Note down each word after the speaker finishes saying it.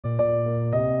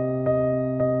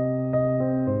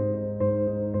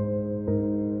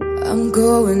I'm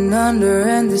going under,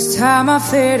 and this time I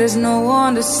fear there's no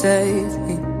one to save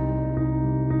me.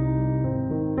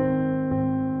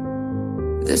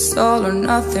 This all or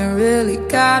nothing really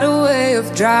got a way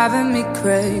of driving me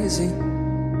crazy.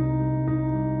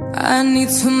 I need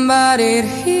somebody to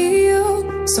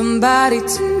heal, somebody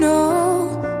to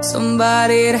know,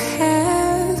 somebody to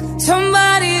have,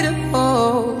 somebody to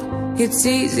hold. It's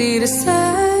easy to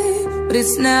say, but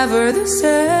it's never the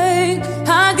same.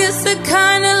 I guess I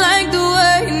kinda like the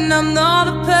waiting, I'm not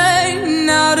a pain.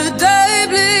 Now the day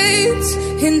bleeds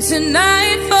into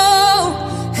nightfall,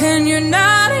 and you're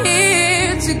not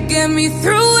here to get me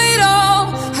through it all.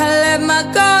 I let my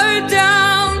guard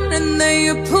down, and then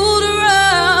you pulled a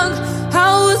rug. I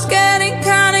was getting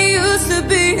kinda used to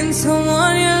being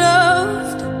someone you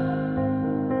loved,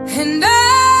 and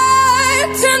I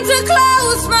tend to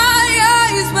close my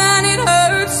eyes when it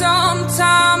hurts.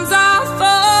 Sometimes I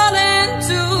fall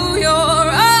into your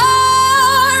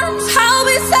arms. I'll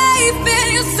be safe in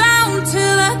your sound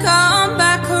till I come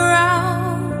back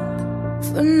around.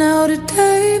 For now the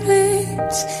day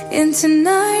bleeds into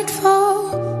nightfall,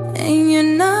 and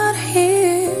you're not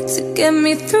here to get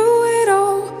me through it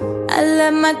all. I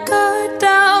let my guard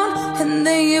down, and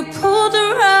then you pulled the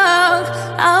rug.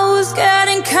 I was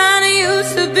getting kinda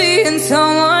used to being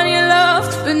someone you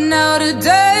loved, but now the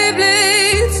day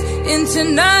bleeds into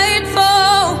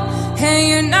nightfall, and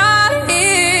you're not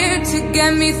here to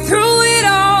get me through it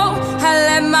all. I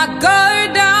let my guard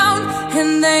down,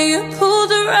 and then you pulled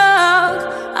the rug.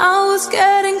 I was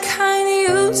getting kinda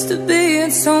used to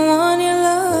being someone you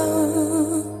loved.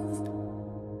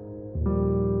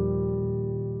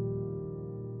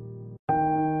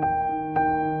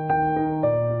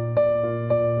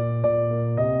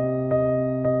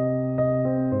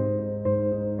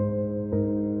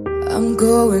 I'm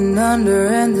going under,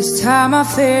 and this time I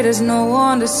fear there's no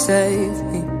one to save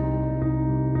me.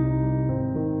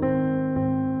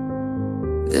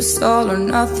 This all or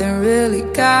nothing really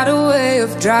got a way of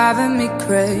driving me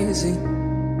crazy.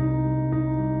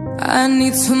 I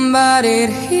need somebody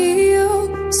to heal,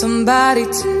 somebody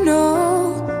to know,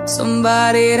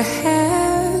 somebody to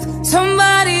have,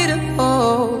 somebody to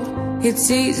hold. It's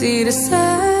easy to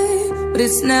say, but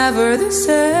it's never the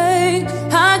same.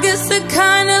 I guess I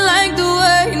kinda like the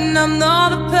waiting, I'm not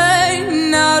a pain.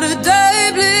 Now the day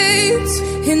bleeds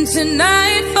into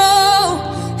nightfall,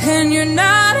 and you're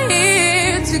not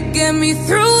here to get me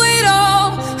through it all.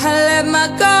 I let my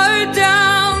guard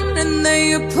down, and then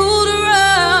you pulled a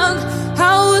rug.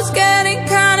 I was getting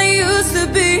kinda used to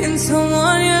being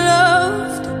someone you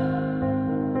loved,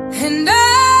 and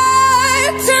I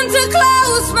tend to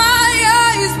close my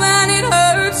eyes when it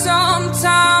hurts.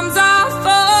 Sometimes I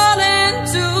fall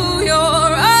into your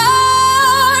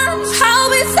arms. I'll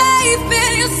be safe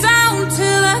in your sound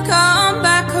till I come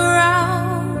back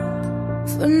around.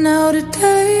 For now the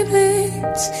day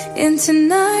bleeds into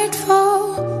nightfall,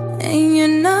 and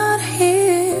you're not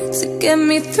here to get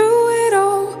me through it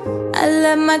all. I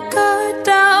let my guard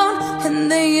down, and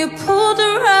then you pulled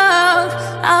the rug.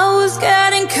 I was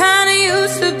getting kinda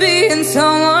used to being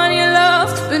someone you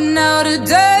loved, but now the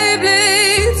day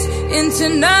bleeds into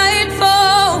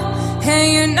nightfall, and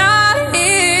you're not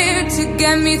here to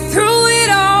get me through it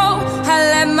all. I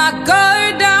let my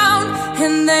guard down,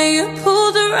 and then you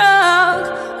pulled the rug.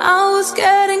 I was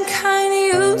getting kinda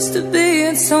used to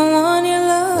being someone you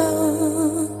loved.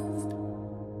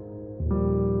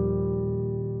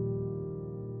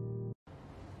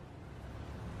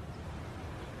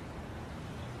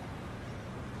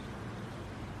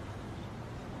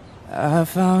 I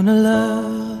found a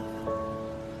love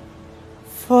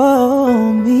for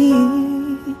me.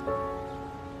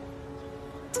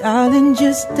 Darling,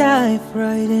 just dive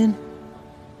right in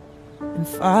and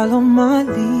follow my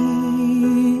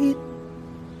lead.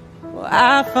 Well,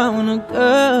 I found a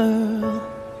girl,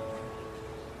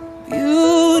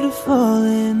 beautiful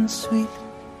and sweet.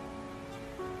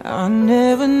 I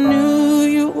never knew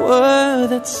you were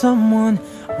that someone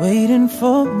waiting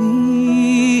for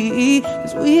me.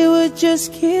 'Cause we were just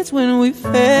kids when we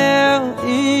fell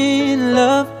in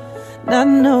love, not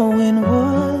knowing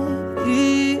what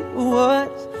it was.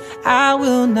 I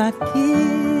will not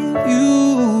give you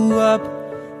up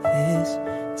this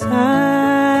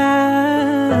time,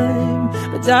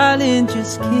 but darling,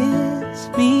 just kiss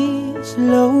me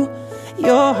slow.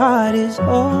 Your heart is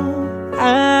all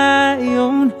I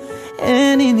own,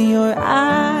 and in your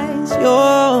eyes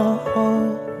you're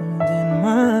holding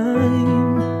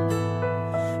mine.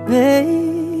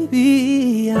 Baby,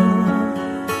 I'm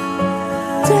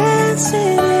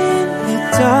dancing in the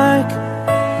dark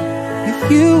with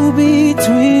you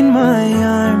between my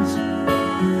arms,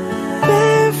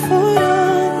 barefoot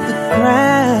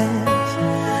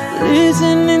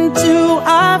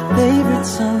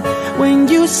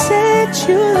said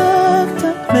you looked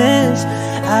a mess.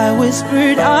 I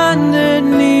whispered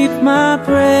underneath my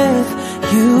breath.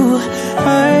 You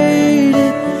heard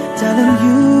it, darling,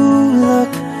 you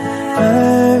look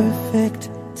perfect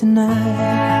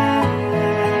tonight.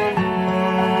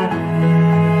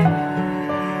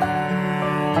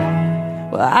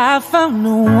 Well, I found a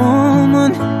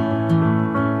woman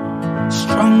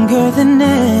stronger than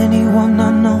anyone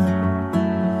I know.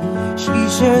 She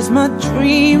shares my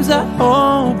dreams. I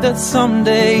hope that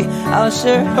someday I'll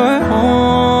share her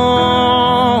home.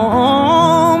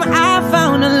 I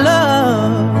found a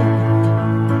love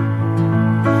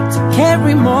to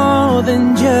carry more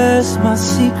than just my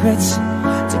secrets,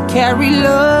 to carry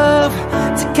love,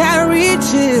 to carry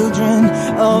children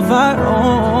of our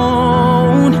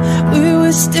own. We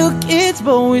were still kids,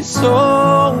 but we're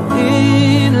so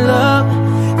in love,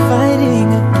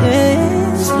 fighting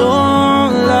against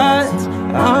all odds.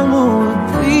 I know we'll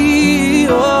be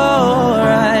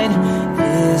alright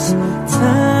this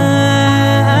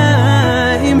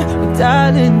time. But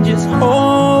darling, just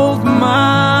hold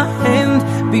my hand,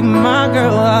 be my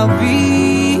girl, I'll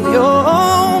be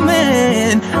your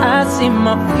man. I see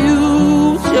my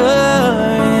future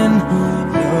in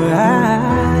your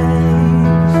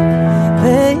eyes,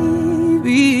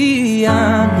 baby.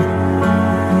 I'm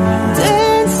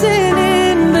dancing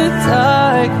in the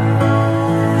dark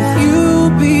with you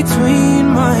between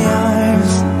my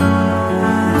arms,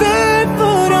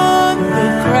 barefoot on the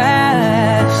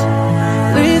grass,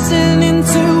 listening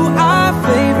to our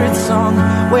favorite song.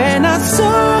 When I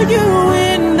saw you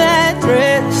in that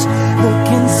dress,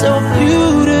 looking so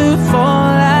beautiful,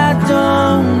 I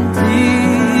don't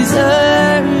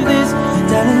deserve this.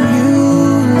 Darling, you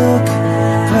look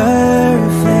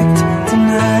perfect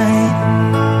tonight.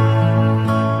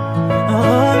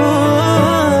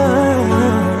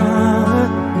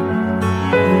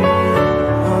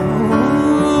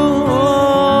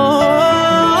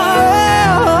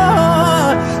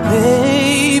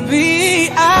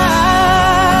 Baby,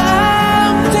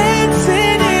 I'm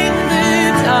dancing in the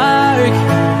dark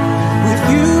with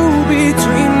you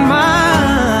between my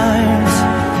arms,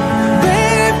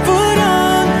 barefoot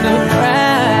on the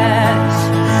grass,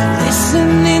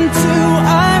 listening to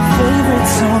our favorite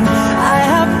song. I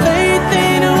have faith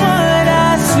in what I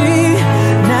see.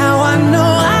 Now I know I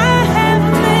have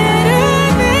met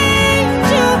an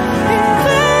angel in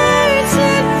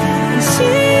person, and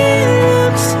she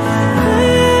looks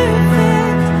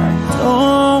perfect. I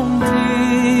don't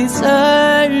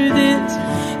deserve this.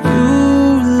 You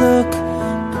look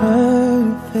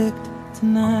perfect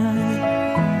tonight.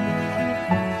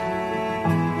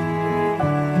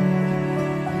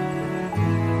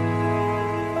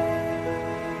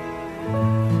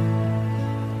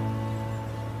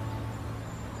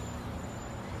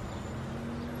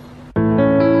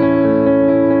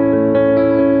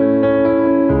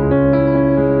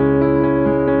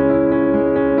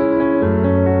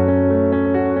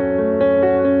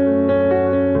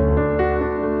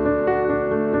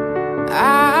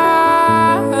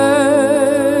 I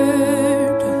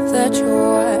heard that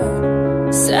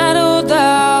you're settled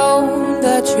down,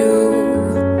 that you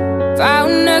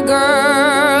found a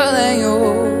girl and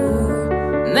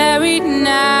you're married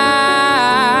now.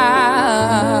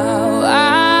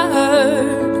 I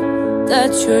heard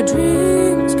that your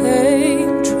dreams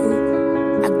came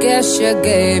true. I guess you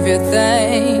gave your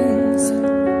things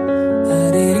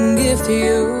I didn't give to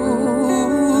you.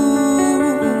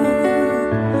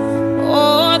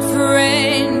 Old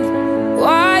friend,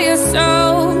 why you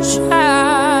so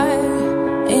shy?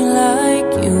 Ain't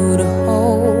like you to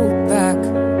hold back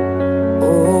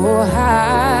or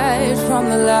hide from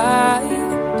the light.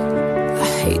 I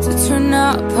hate to turn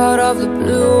up out of the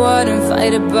blue, I didn't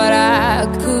fight it, but I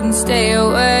couldn't stay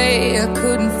away. I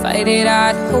couldn't fight it.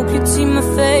 I'd hope you'd see my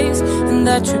face and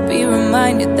that you'd be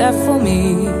reminded that for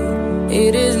me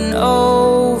it isn't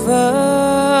over.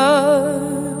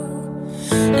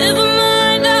 Never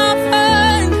mind, I'll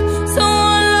find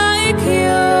someone like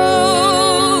you.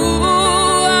 I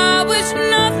wish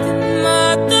nothing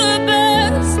but the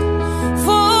best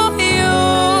for you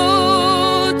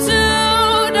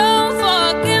too. Don't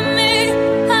forget me,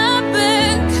 I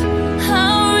beg.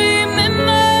 I'll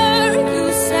remember you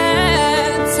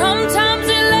said sometimes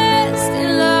it lasts in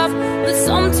love, but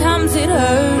sometimes it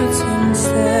hurts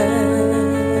instead.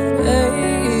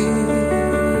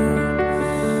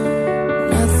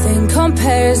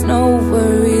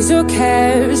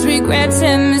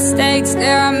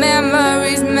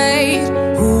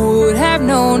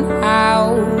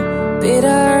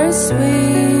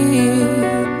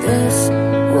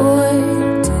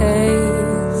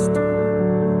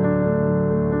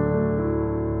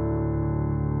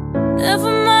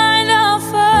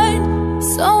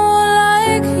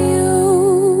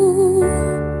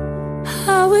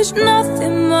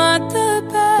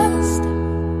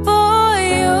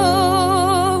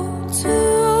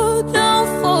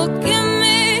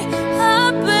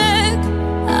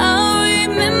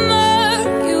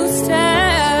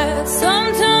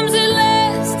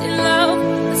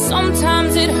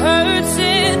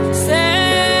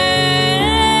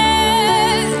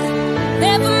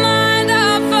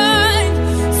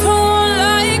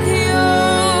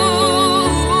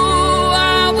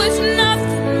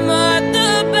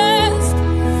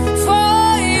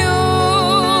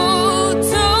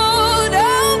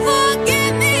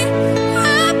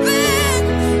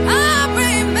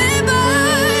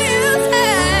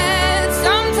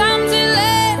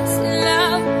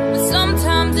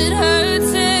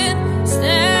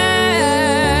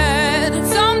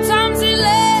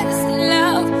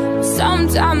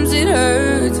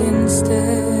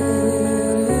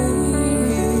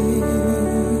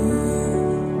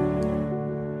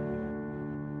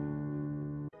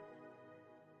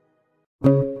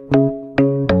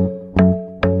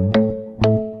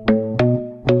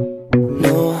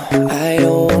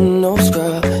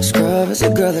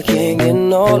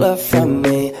 no love from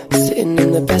me. Sitting in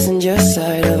the passenger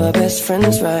side of our best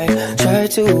friend's ride. Try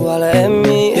to holler at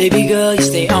me. Baby girl, you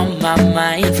stay on my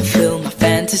mind. Fulfill my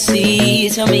fantasy.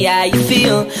 Tell me how you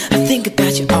feel. I think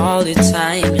about you all the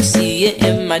time. I see it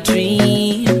in my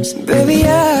dreams. Baby,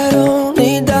 I don't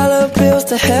need dollar bills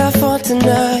to have fun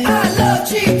tonight. I love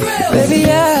cheap grills. Baby,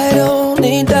 I don't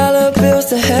need dollar bills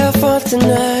to have fun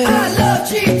tonight. I love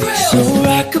cheap grills. So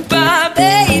rockabye,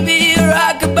 baby,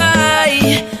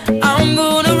 rockabye. I'm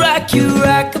gonna rock you,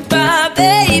 rockabye,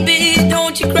 baby.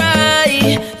 Don't you cry,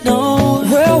 no.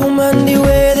 Well, Monday,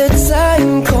 where the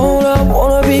time cold, I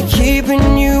wanna be keeping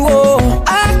you warm.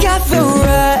 I got the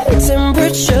right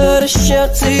temperature to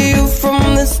shelter you from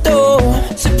the storm.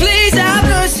 So please have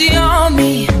mercy on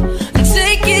me and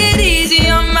take it easy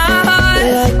on my heart.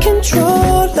 Like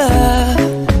controller,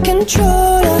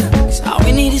 controller. 'Cause all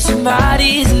we need is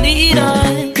somebody's lead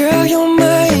on. Girl, you're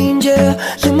my angel,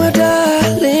 you're my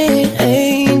darling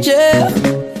angel.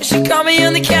 She caught me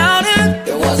on the counter,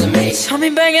 it wasn't me. Saw me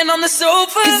banging on the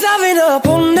sofa. 'Cause I've been up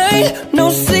all night, no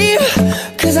sleep.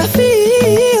 'Cause I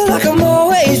feel like I'm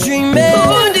always dreaming.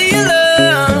 Who do you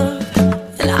love?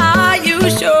 And are you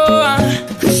sure?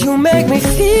 'Cause you make me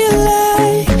feel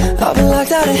like I've been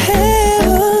locked out of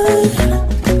heaven.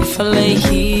 If I lay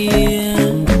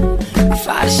here, if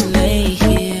I just lay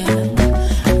here,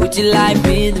 would you lie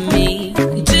with me?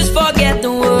 Just forget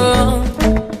the world.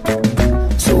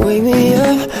 So wake me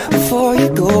up before you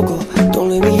go. Don't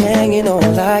leave me hanging on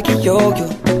like a yo-yo.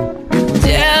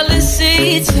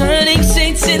 Jealousy turning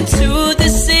saints into the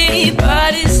sea,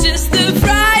 but it's just the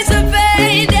price I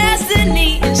pay.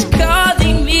 Destiny is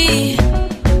calling me.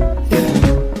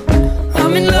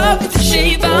 I'm in love with the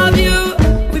shape of you.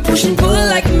 We push and pull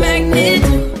like a magnet.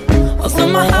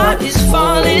 Although my heart is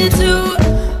falling too,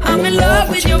 I'm in love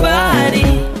with your body.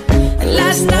 And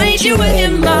last night you were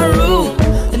in my room,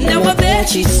 and now I bet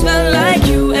you smell like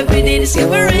you. Every day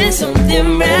discovering something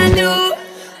brand new.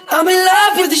 I'm in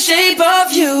love with the shape of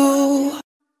you.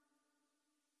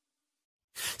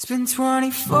 It's been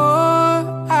 24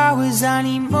 hours, I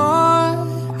need more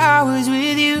hours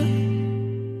with you.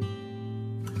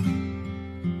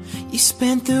 You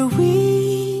spent the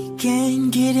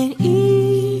weekend getting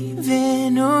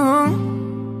even, oh.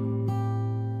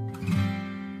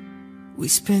 We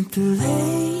spent the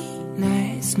late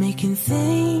nights making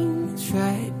things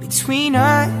right between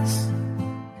us.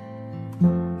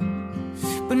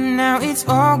 But now it's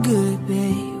all good,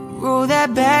 babe. Roll that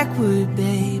backward,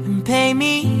 babe, and pay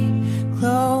me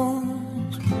close.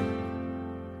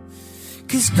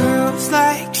 'Cause girls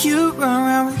like you run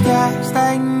around with guys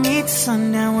like me till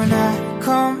sundown. When I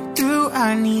come through, I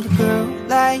need a girl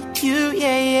like you,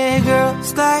 yeah, yeah. Girls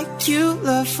like you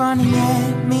love fun, and yeah,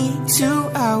 me too.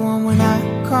 I want when I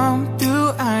come through,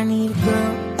 I need a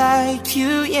girl like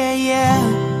you, yeah, yeah.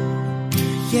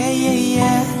 Yeah, yeah,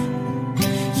 yeah.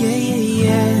 Yeah, yeah,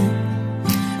 yeah.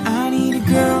 I need a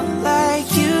girl like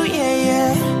you, yeah,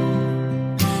 yeah.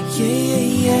 Yeah, yeah,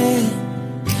 yeah.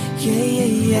 Yeah,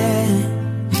 yeah, yeah.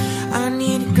 I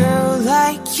need a girl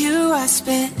like you. I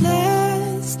spent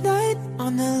last night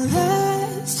on the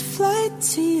last flight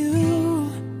to you.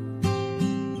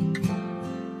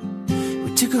 We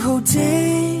took a whole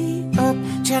day up,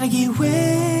 trying to get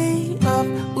way up,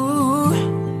 ooh.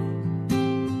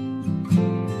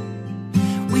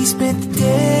 We spent the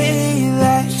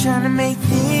daylight trying to make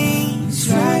things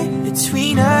right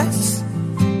between us.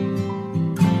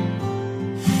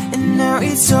 And now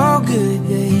it's all good,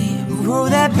 babe. Roll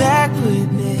that backward,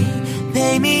 babe.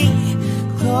 Pay me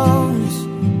close.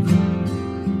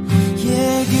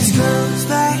 Yeah, 'cause girls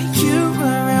like you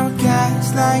run around with guys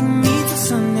like me till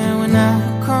sundown. When I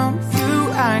come through,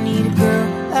 I need a girl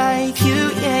like you,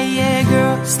 yeah, yeah.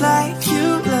 Girls like you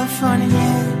love fun, and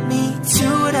yeah, me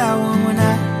too. What I want when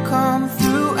I come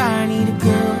through, I need a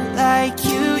girl like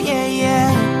you, yeah,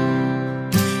 yeah.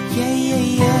 Yeah, yeah,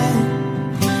 yeah.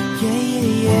 Yeah, yeah,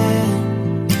 yeah.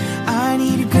 I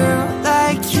need a girl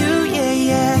like you, yeah,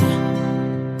 yeah.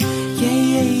 Yeah,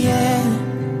 yeah, yeah.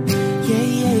 Yeah,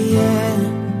 yeah, yeah.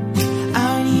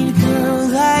 I need a girl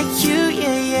like you,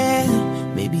 yeah, yeah.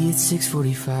 Maybe it's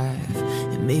 6:45,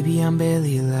 and maybe I'm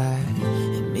barely alive,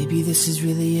 and maybe this is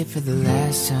really it for the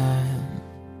last time.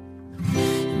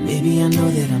 Maybe I know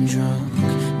that I'm drunk,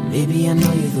 maybe I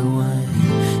know you're the one.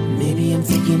 Maybe I'm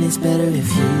thinking it's better if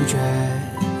you drive.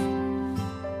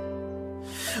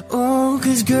 Oh,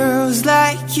 'cause girls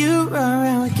like you run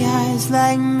around with guys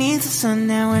like me till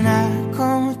sundown. When I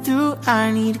come through, I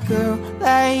need a girl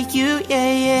like you,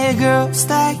 yeah, yeah. Girls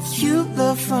like you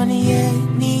love funny, yeah,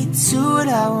 me too. What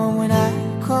I want when I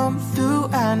come through,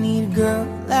 I need a girl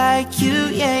like you,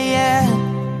 yeah, yeah.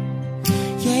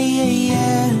 Yeah, yeah,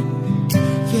 yeah.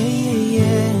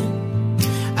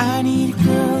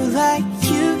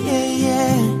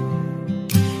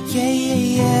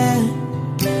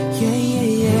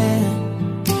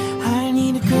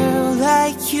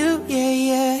 you, yeah,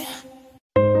 yeah.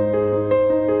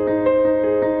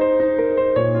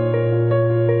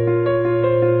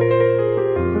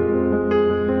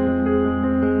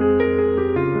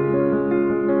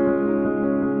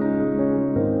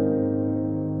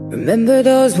 Remember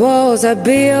those walls I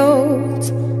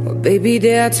built? Well, baby,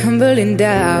 they are tumbling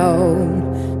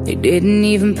down. They didn't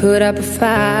even put up a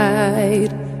fight.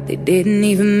 They didn't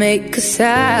even make a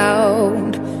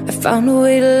sound. I found a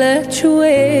way to let you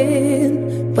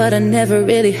in, but I never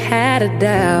really had a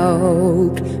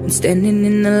doubt. I'm standing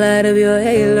in the light of your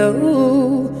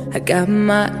halo. I got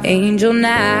my angel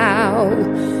now.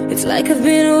 It's like I've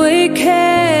been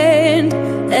awakened.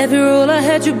 Every rule I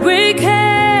had you breaking.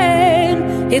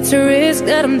 It's a risk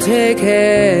that I'm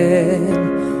taking.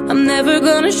 I'm never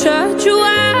gonna shut you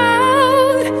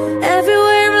out.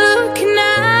 Everywhere I'm looking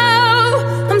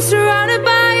now, I'm surrounded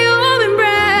by your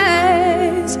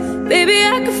embrace. Baby,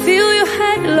 I can feel your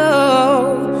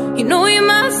halo. You know you're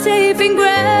my saving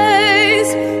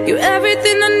grace. You're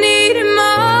everything I need and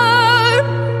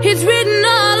more. It's written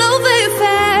all over your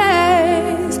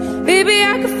face. Baby,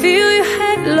 I can feel your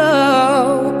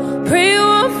halo. Pray you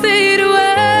won't fade away.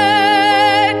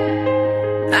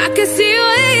 I can see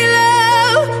your halo,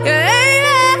 your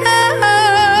halo.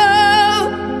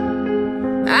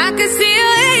 I can see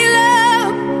your halo,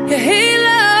 your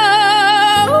halo.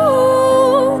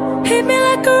 Hit me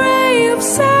like a ray of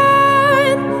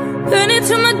sun, burn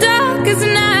into my darkest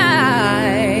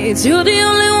nights. You're the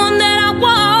only one that I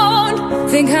want.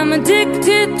 Think I'm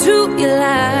addicted to your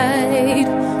light.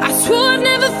 I swore I'd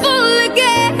never fall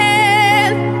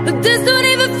again, but this don't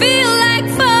even feel like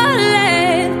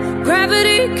falling.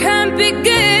 Gravity can't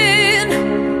begin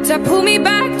to pull me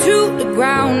back to the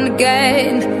ground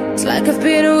again. It's like I've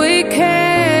been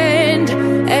awakened.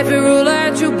 Every rule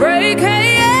that you break,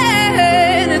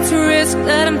 it's a risk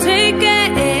that I'm taking.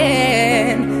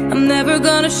 I'm never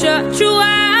gonna shut you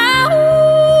out.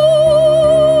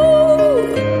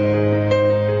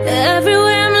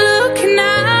 Everywhere I'm looking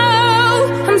now,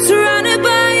 I'm surrounded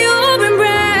by your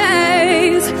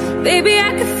embrace. Baby,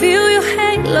 I can feel your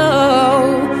halo.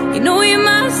 You know you're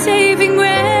my saving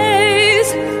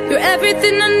grace. You're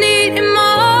everything I need and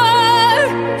more.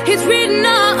 It's written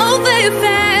all over your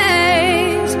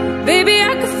face. Baby,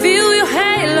 I can feel your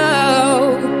halo.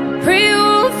 Pray you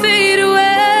won't fade away.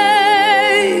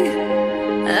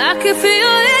 I can feel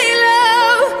your halo,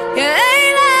 your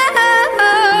halo.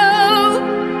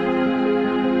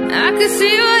 I can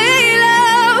see your halo,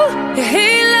 your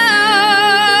halo.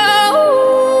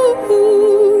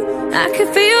 I can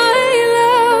feel your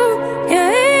halo, your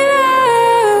halo.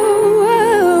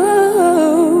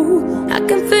 I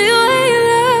can feel your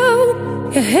halo,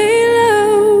 your halo.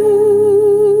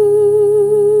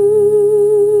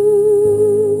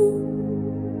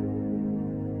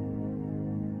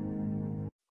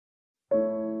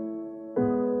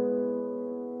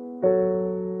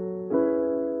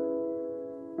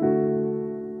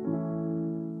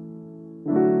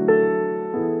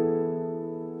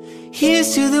 Here's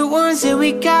to the ones that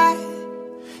we got.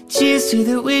 Cheers to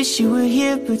the wish you were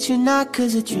here, but you're not.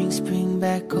 'Cause the drinks bring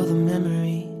back all the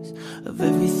memories of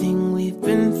everything we've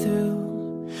been through.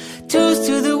 Toast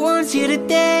to the ones here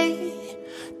today.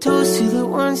 Toast to the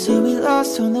ones that we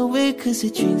lost on the way. 'Cause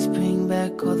the drinks bring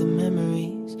back all the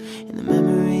memories, and the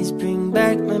memories bring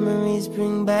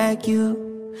back you.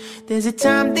 There's a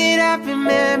time that I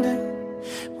remember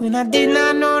when I did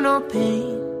not know no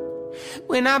pain,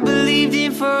 when I believed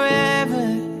in forever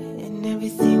and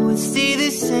everything would stay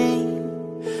the same.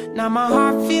 Now my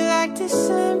heart feel like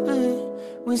December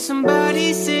when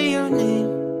somebody say your name.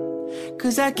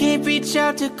 'Cause I can't reach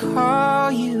out to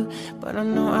call you, but I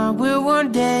know I will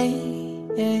one day.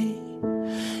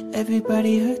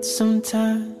 Everybody hurts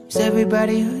sometimes,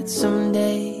 everybody hurts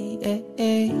someday.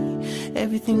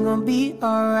 Everything gon' be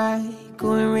alright.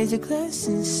 Go and raise a glass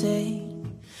and say,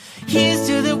 here's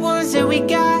to the ones that we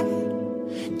got.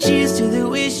 Cheers to the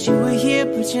wish you were here,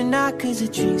 but you're not. 'Cause the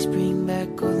drinks bring back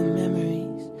all the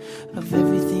memories of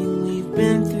everything we've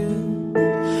been through.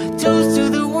 Toast to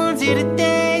the ones here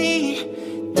today.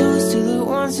 Toast to the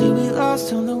ones that we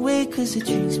lost on the way. 'Cause the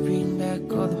drinks bring back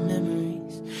all the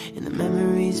memories, and the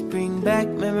memories bring back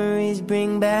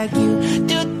you.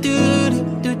 Do do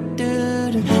do do do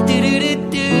do do do do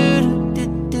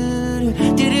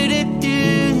do do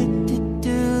do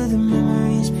do. The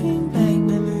memories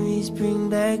bring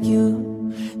back you.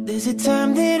 There's a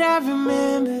time that I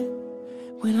remember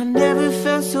when I never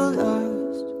felt so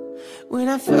lost, when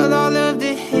I felt all of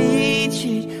the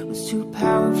hatred was too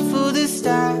powerful to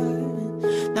stop.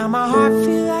 Now my heart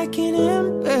feel like an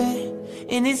ember,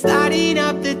 and it's lighting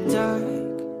up the dark.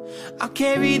 I'll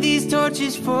carry these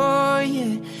torches for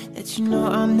you, that you know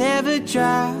I'll never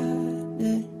drop.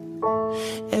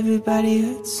 Everybody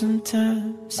hurts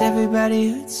sometimes, everybody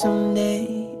hurts someday.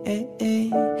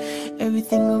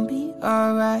 Everything gon' be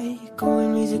alright. Go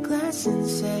and raise a glass and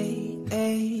say,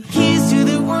 here's to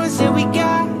the ones that we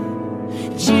got.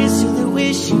 Cheers to the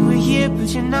wish you were here but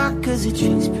you're not, 'cause the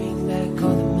drinks bring back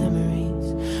all the memories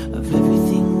of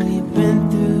everything we've been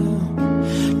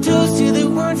through. Toast to the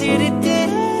ones here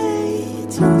today,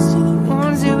 toast to the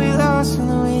ones that we lost on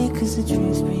the way, 'cause the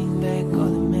drinks bring back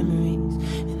all the memories,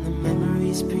 and the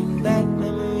memories bring back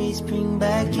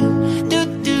you. Do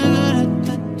do do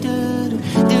do do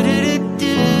do do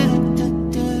do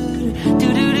do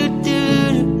do do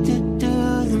do do.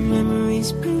 The memories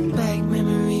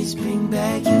bring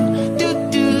back you. Do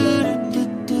do do do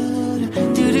do do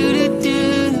do do do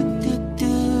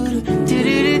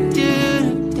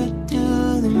do do.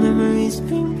 The memories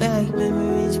bring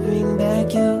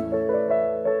back you.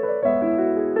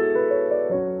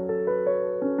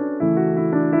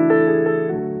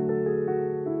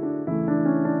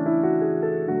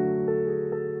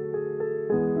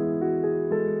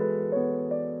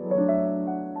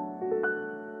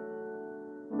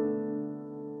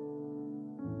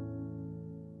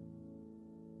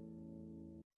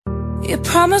 You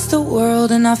promised the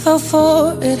world and I fell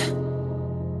for it.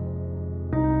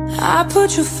 I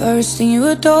put you first and you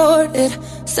adored it.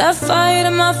 Set fire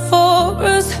to my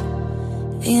forest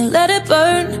and you let it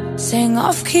burn. Sang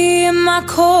off key in my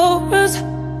chorus,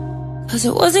 'cause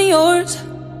it wasn't yours.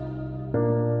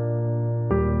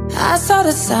 I saw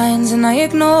the signs and I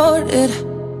ignored it.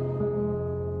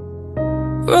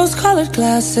 Rose-colored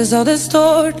glasses all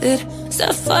distorted.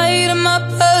 Set fire to my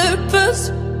purpose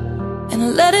and I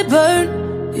let it burn.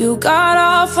 You got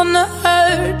off on the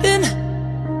hurting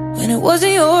when it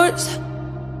wasn't yours.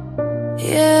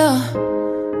 Yeah,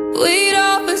 we'd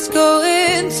always go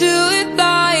into it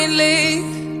blindly.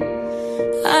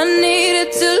 I needed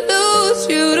to lose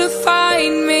you to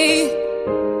find me.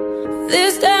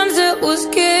 This damsel was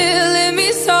killing me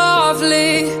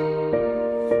softly.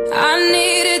 I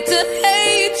needed to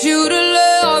hate you to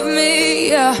love me,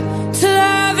 yeah. To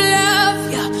love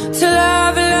ya, to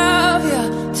love ya,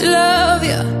 to love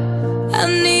ya. I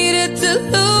needed to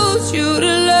lose you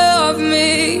to love me,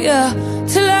 yeah.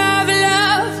 To love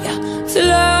ya, to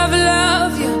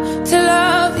love ya, to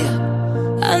love ya.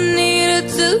 I needed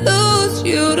to lose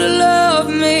you to love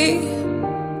me.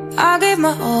 I gave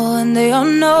my all and they all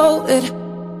know it.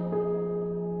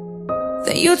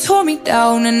 Then you tore me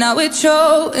down and now it's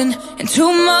showing. In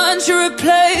 2 months you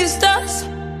replaced us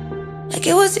like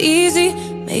it was easy.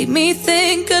 Made me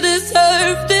think I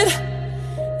deserved it.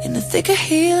 In the thick of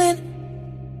healing,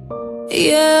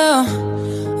 yeah.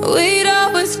 We'd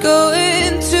always go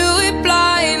into it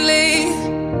blindly.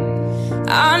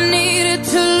 I needed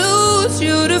to lose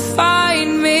you to find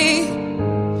me.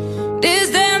 This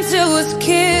damsel was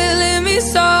killing me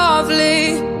softly.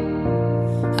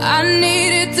 I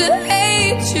needed to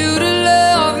hate you to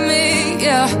love me,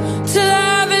 yeah. To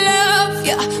love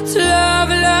ya, to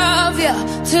love ya,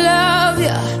 to love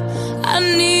ya. I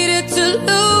needed to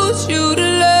lose you to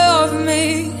love me.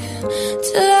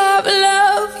 To love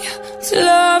ya, to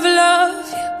love ya,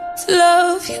 to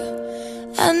love ya.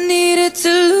 I needed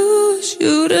to lose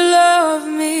you to love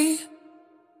me.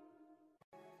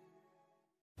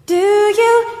 Do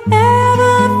you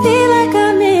ever feel like a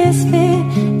misfit?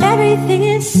 Everything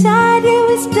inside you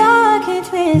is dark and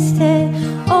twisted.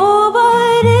 Oh,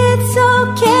 but it's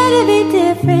okay to be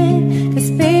different, 'cause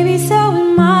baby, so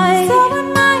am I. So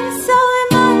am I, so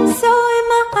am I, so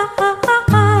am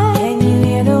I. Can you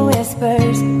hear the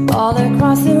whispers all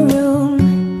across the room?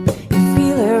 You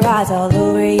feel her eyes all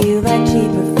over you like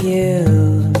cheap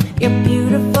perfume. You're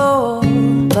beautiful,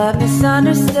 but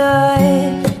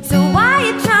misunderstood. So why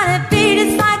you trying to be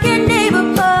just like your neighbor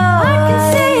boy? I can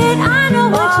see it, I know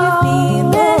what you're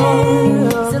feeling.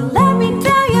 So let me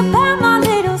tell you about my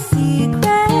little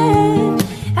secret.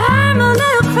 I'm a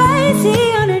little crazy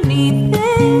underneath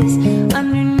this,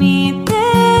 underneath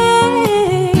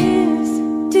this.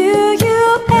 Do you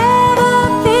ever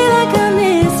feel like a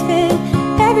misfit?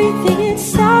 Everything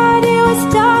inside you is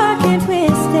dark and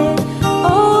twisted.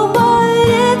 Oh, but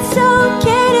it's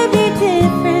okay to be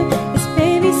different, 'cause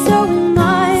baby, so am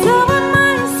I. So am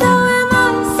I, so am I,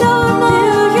 so am I.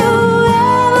 Do you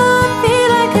ever feel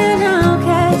like an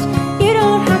outcast? You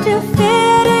don't have to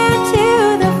fit into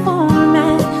the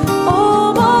format. Oh,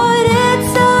 but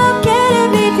it's okay to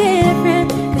be different,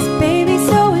 'cause baby,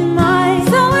 so am I.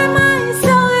 So am I,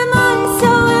 so am I,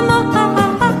 so am I.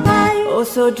 Oh,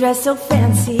 so dress so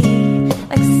fancy,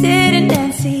 like Sid and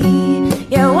Nancy.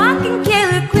 Yeah, walking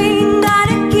killer queen.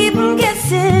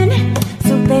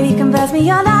 pass me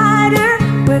a lighter.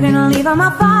 We're gonna leave on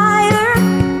my fire.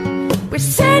 We're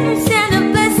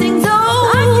sending blessings. Oh,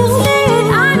 I can see it,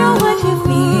 I know what you're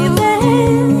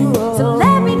feeling. So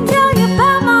let me tell you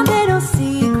about my little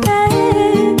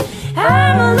secret.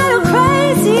 I'm a little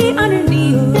crazy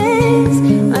underneath this,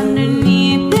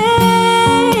 underneath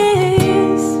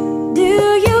this. Do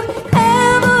you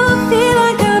ever feel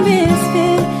like a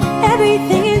misfit?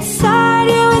 Everything inside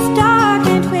you is dark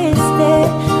and twisted.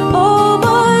 Oh,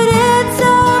 but it's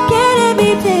okay to be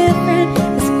different.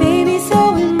 'Cause baby, so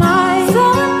am I. So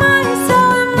am I, so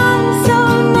am I, so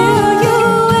am I. Do you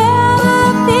ever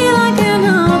feel like an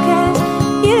outcast?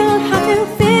 You don't have to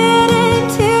fit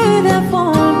into the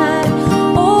format.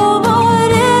 Oh, but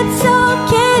it's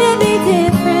okay to be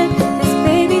different. 'Cause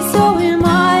baby, so am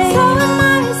I. So am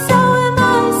I, so am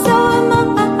I, so am I.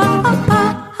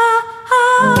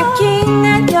 You're king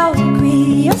and you're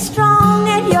queen. You're strong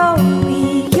and you're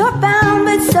weak. You're bound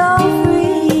but so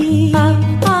free.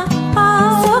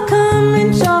 So come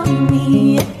and join me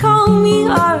and call me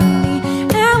Harvey,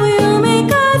 and we'll make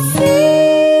a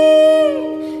scene.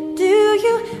 Do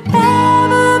you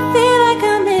ever feel like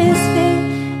a misfit?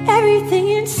 Everything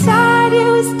inside you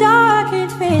is dark and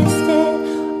twisted.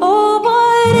 Oh,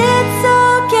 but it's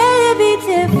okay to be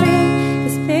different.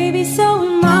 'Cause baby, so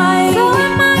am I. So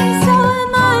am I, so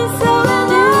am I, so am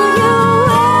I. Do you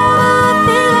ever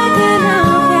feel like an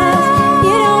outcast?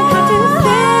 You don't have to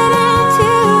fit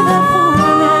into the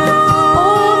format.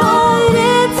 Oh, but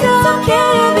it's okay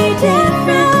to be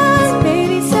different. 'Cause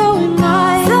baby, so am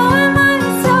I. So am I,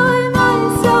 so am I,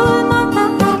 so am I.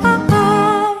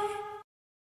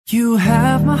 You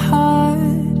have my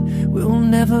heart, we'll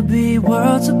never be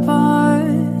worlds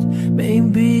apart.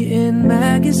 Maybe in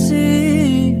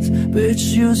magazines, but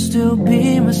you'll still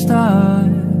be my star.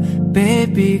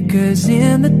 Baby, 'cause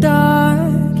in the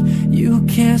dark, you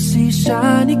can't see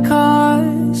shiny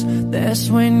cars. That's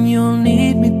when you'll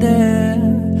need me there.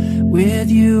 With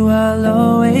you I'll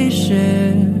always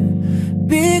share.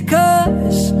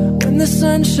 Because when the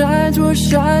sun shines, we'll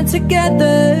shine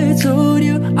together. Told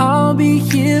you I'll be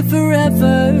here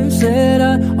forever. Said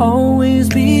I'll always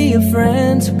be a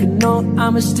friend. Took a note,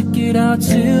 I'ma stick it out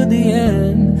to the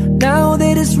end. Now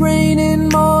that it's raining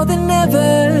more than ever,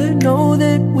 know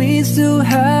that we still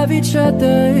have each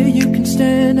other. You can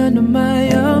stand under my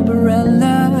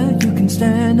umbrella. You can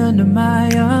stand under my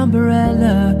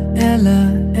umbrella. Ella,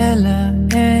 Ella,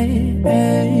 hey,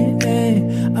 hey, hey.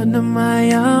 Under my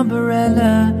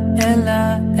umbrella, Ella,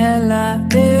 Ella,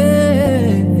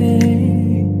 hey,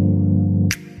 hey.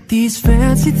 These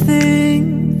fancy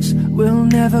things will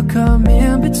never come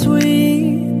in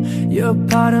between. You're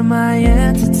part of my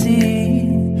entity,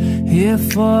 here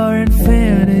for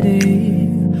infinity.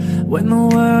 When the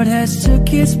world has took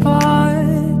its part,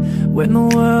 when the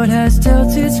world has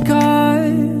dealt its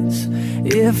cards,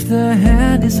 if the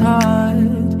hand is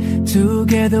hard,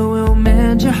 together we'll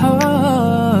mend your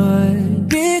heart.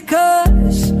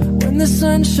 Because when the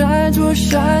sun shines, we'll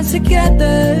shine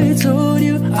together. Told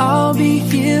you I'll be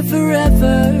here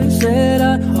forever. Said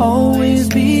I'll always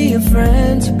be a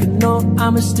friend. Took a note,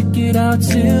 I'ma stick it out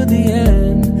to the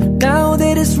end. Now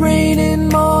that it's raining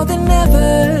more than ever,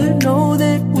 know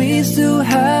that we still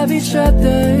have each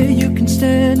other. You can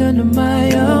stand under my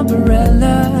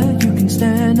umbrella. You can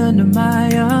stand under my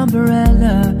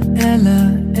umbrella. Ella,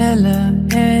 Ella,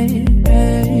 hey,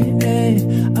 hey, hey.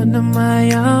 Under my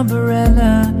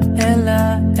umbrella. Ella,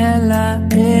 Ella,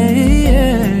 hey,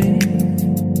 hey.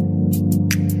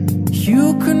 You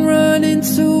can run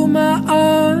into my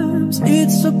arms.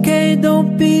 It's okay,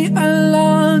 don't be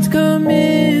alarmed. Come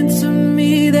into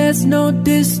me, there's no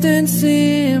distance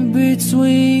in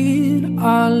between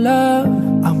our love.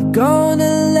 I'm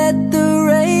gonna let the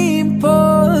rain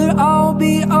pour. I'll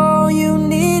be all you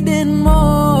need and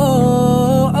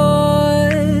more.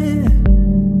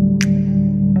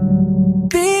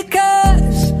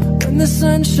 Because when the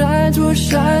sun shines, we'll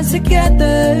shine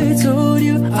together. Told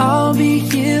you I'll be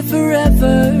here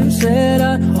forever. Said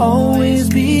I'll always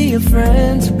be a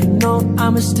friend. Took a note,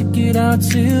 I'ma stick it out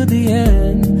to the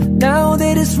end. Now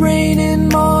that it's raining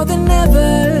more than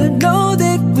ever, know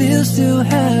that we'll still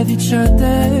have each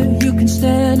other. You can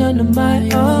stand under my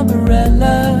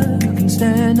umbrella. You can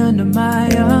stand under my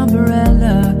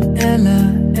umbrella. Ella,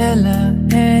 Ella,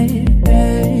 hey,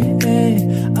 hey, hey.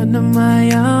 Under my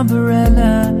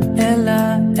umbrella. Ella,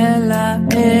 Ella,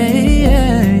 hey,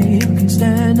 hey. You can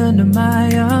stand under my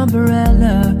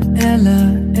umbrella. Ella,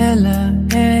 Ella,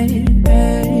 hey,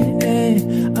 hey, hey.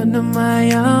 Under my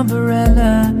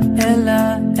umbrella. Ella,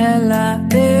 Ella,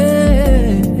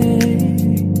 hey, hey.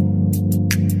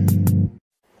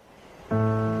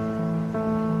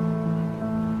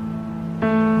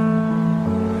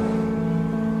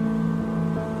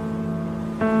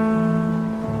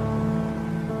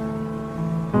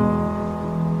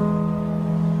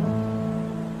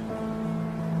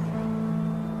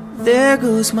 There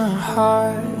goes my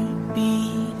heart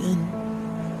beating,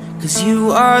 'cause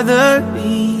you are the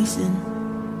reason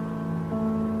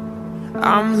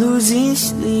I'm losing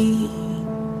sleep.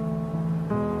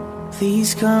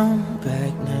 Please come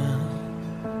back now.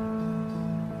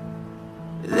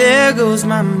 There goes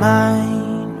my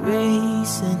mind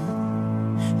racing,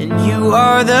 and you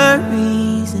are the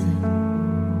reason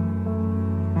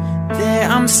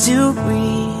that I'm still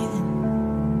breathing.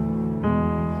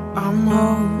 I'm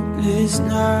hopeless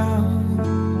now.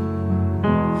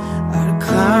 I'd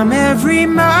climb every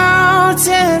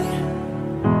mountain,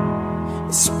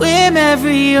 swim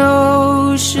every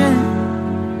ocean,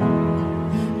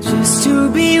 just to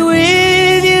be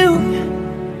with you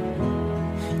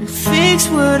and fix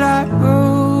what I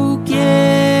broke.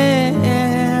 Yeah,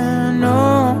 no,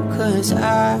 'cause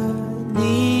I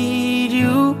need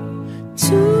you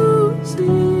to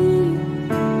see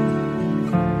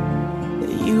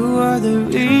that you are the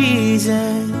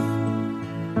reason.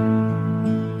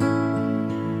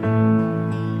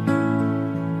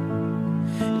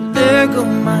 There go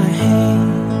my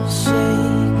hands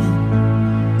shaking,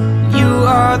 you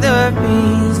are the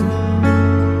reason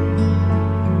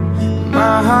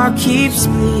my heart keeps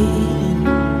bleeding.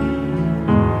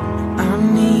 I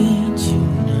need you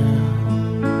now.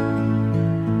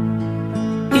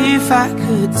 If I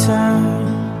could turn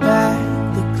back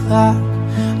the clock,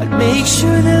 I'd make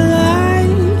sure the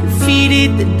light defeated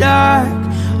the dark.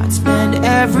 I'd spend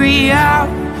every hour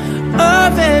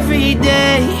of every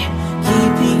day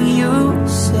keeping you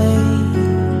safe.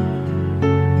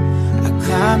 I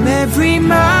climb every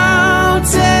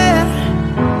mountain,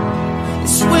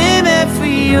 swim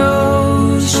every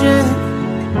ocean,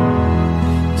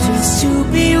 just to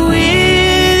be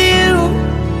with you,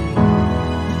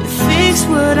 fix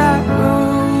what I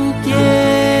broke.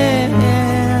 Yeah,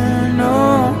 no,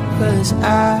 'cause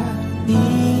I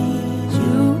need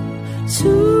you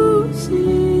to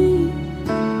see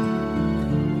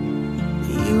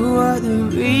you are the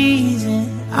reason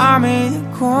I'm in the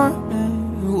corner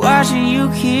watching you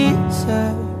kiss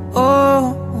her. Oh,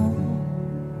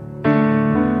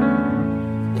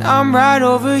 I'm right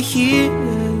over here.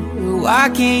 Why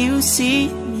can't you see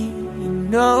me?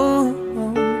 No.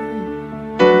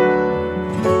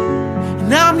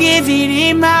 And I'm giving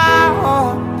it my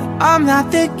all, but I'm not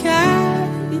the guy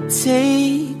you're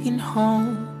taking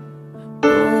home.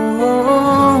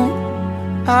 Oh,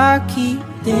 I keep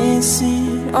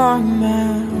dancing on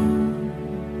my own,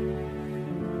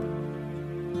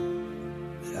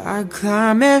 but I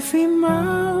climb every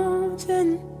mountain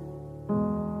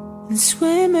and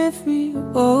swim every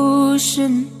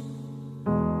ocean,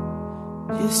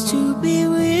 just to be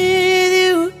with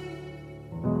you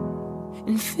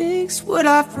and fix what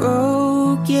I've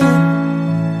broken.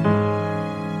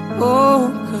 Oh,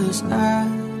 'cause I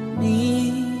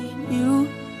need you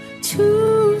to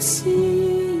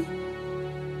see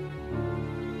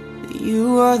that you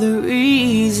are the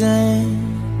reason.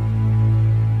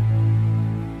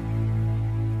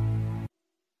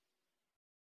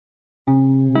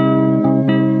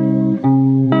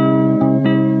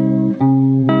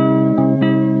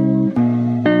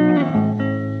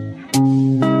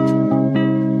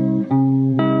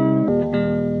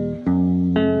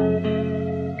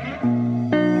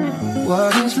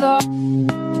 What is love?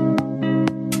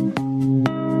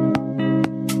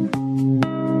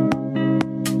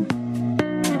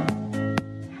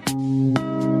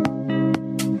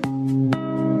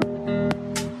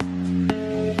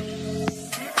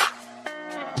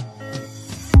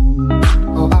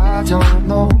 Oh, I don't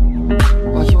know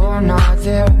why you're not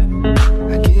there.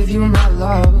 I give you my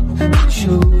love, but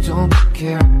you don't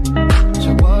care. So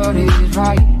what is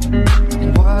right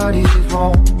and what is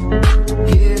wrong?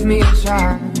 Give me a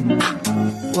sign.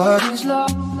 What is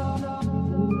love?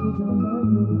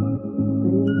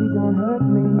 Baby, don't hurt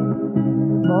me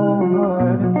no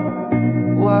more.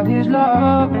 What is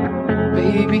love?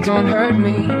 Baby, don't hurt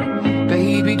me.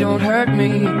 Baby, don't hurt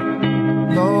me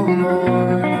no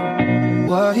more.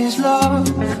 What is love?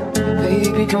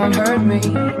 Baby, don't hurt me.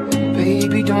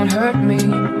 Baby, don't hurt me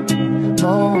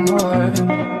no more.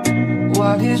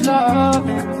 What is love?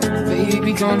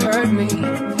 Baby, don't hurt me.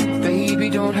 Baby,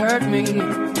 don't hurt me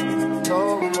no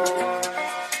more.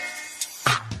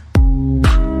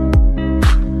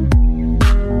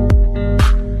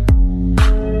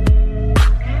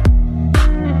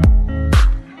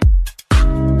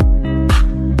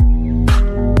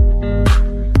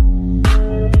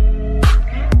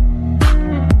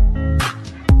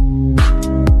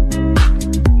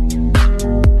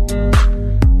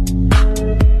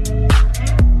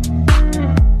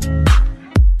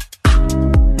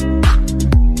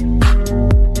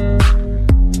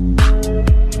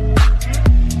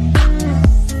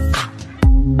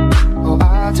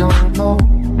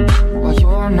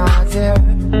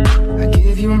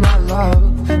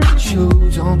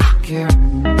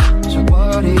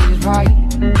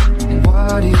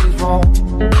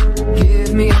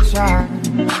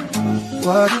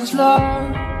 What is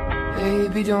love?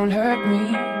 Baby, don't hurt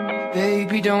me.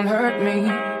 Baby, don't hurt me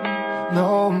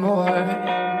no more.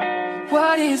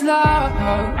 What is love?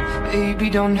 Baby,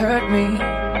 don't hurt me.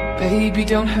 Baby,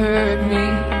 don't hurt me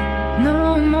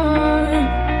no more.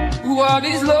 What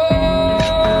is love?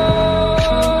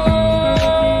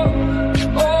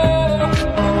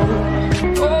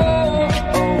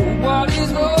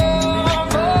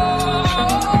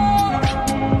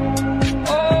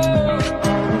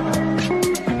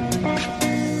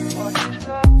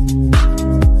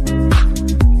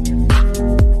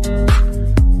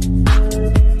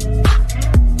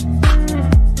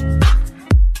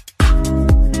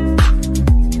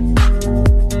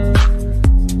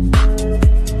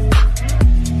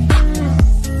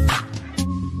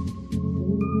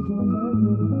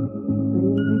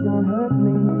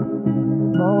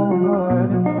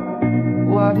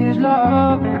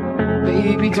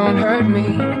 Baby, don't hurt me.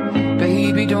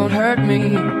 Baby, don't hurt me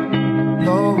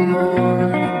no more.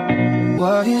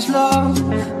 What is love?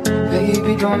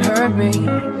 Baby, don't hurt me.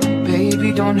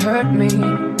 Baby, don't hurt me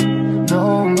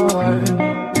no more.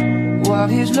 What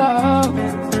is love?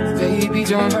 Baby,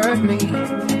 don't hurt me.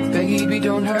 Baby,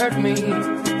 don't hurt me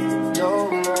no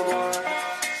more.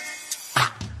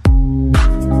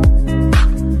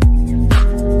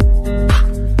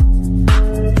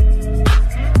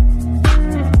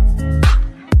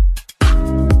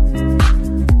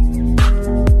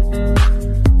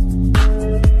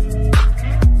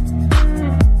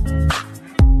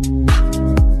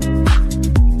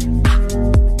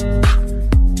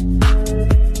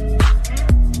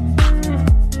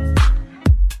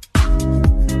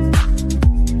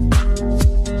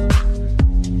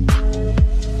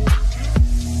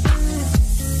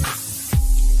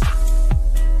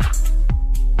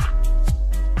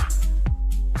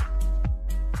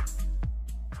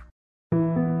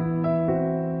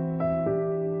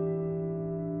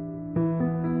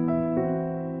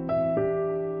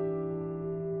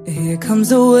 Here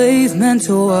comes a wave meant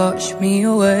to wash me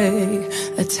away,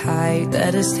 a tide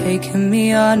that has taken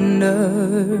me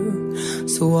under.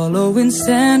 Swallowing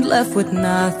sand, left with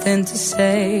nothing to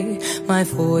say, my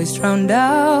voice drowned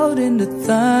out in the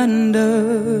thunder.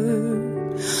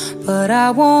 But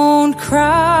I won't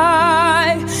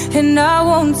cry, and I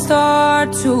won't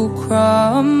start to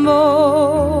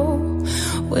crumble.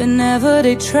 Whenever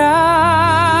they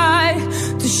try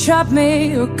to shut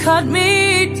me or cut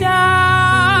me down,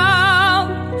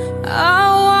 I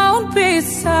won't be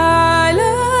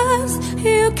silenced.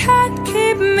 You can't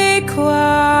keep me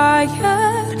quiet.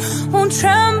 Won't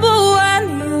tremble when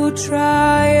you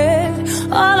try it.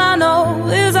 All I know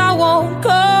is I won't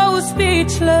go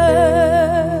speechless,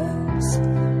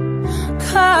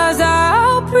 'cause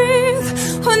I'll breathe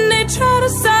when they try to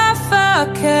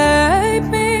suffocate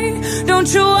me. Don't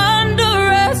you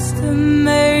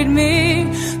underestimate me,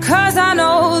 'cause I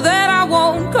know that I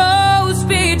won't go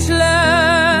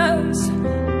speechless.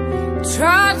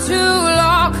 Try to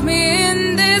lock me in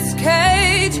this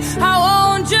cage, I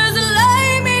won't just lay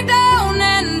me down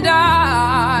and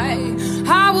die.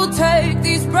 I will take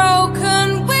these broken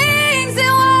wings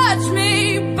and watch me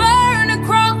burn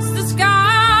across the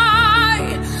sky.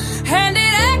 And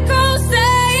it echoes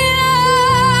saying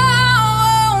I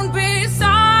won't be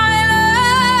silenced.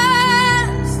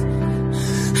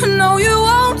 No, you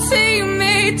won't see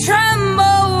me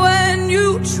tremble when you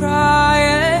try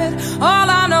it. All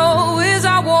I know is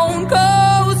I won't go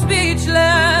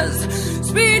speechless,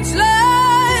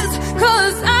 speechless,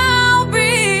 'cause I'll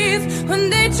breathe when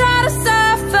they try to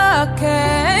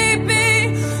suffocate me.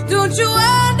 Don't you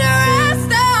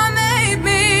underestimate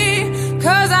me,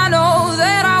 'cause I know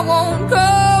that I won't go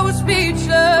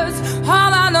speechless.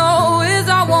 All I know is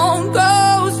I won't go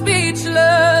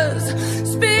speechless,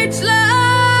 speechless.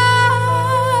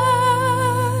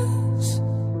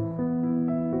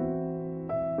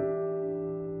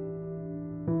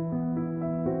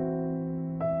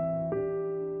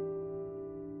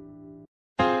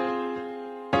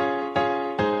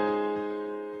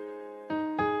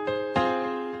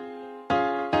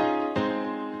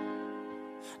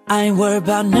 I ain't worried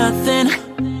about nothing,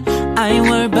 I ain't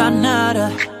worried about nada.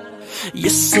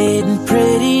 You're sitting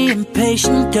pretty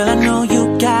impatient, girl, I know you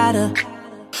gotta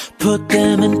put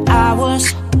them in hours,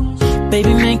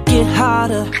 baby, make it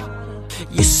harder.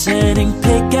 You're sending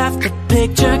pic after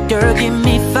picture, girl, give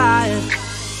me fire.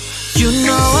 You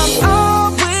know I'm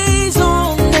always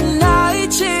on the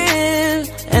night shift,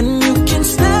 and you can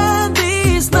stand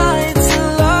these nights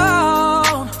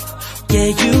alone. Yeah,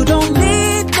 you don't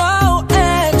need no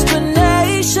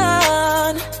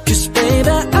explanation, 'cause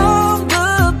baby, I'm the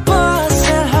boss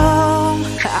at home.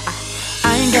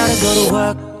 I ain't gotta go to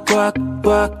work, work,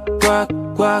 work, work,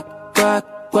 work, work,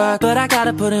 work. But I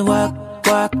gotta put in work,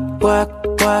 work, work,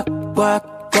 work, work,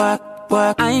 work,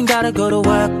 work. I ain't gotta go to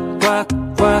work, work,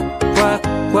 work, work,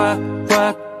 work,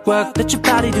 work, work. Let your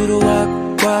body do the work,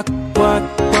 work, work,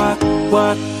 work,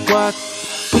 work, work.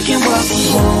 We can work from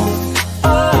home,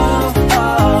 oh,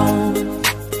 oh.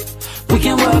 We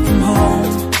can work from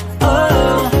home,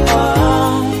 oh,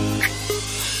 oh.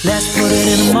 Let's put it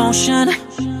in motion.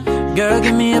 Girl,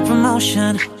 give me a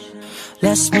promotion.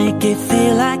 Let's make it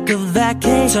feel like a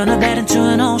vacation. Turn a bed into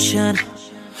an ocean.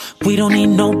 We don't need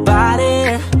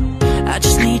nobody, I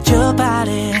just need your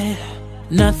body.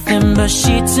 Nothing but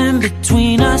sheets in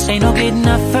between us. Ain't no getting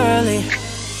up early.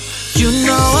 You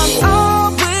know I'm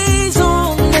always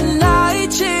on the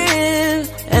night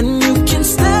shift, and you can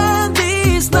stand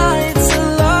these nights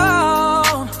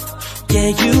alone. Yeah,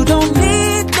 you don't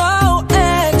need no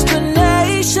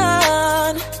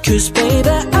explanation, 'cause baby,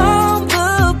 I'm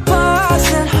the boss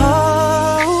at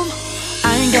home. I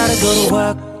ain't gotta go to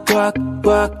work, work,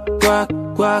 work, work,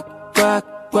 work, work,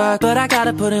 work. But I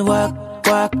gotta put in work,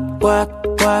 work, work,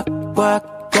 work, work,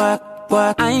 work,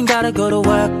 work. I ain't gotta go to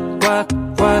work, work,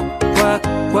 work, work,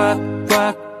 work,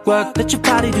 work, work. Let your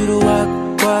body do the work,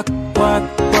 work, work,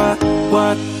 work,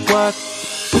 work, work.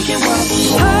 We can work from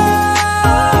home.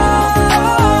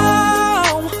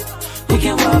 We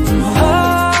can work from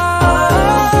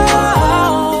home.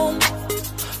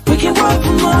 We can work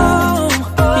from home.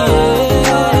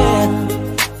 Yeah.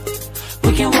 We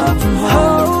can work from home.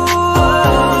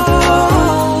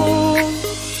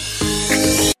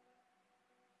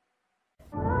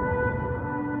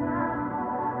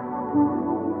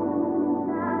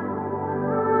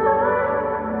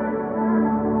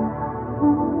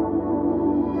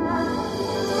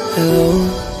 Hello,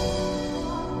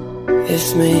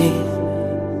 it's me.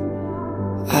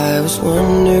 I was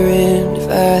wondering if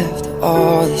after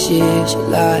all these years you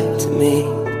lied to me.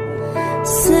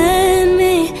 Send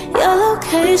me your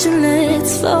location,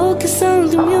 let's focus on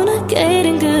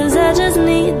communicating, 'cause I just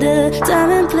need the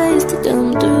time and place to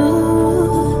come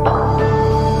through.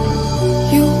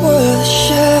 You were the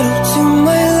shadow to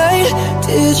my light.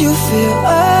 Did you feel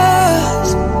us?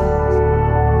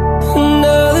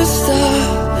 Another star,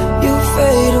 you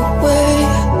fade away.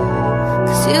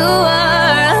 'Cause you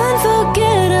are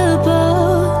unforgettable.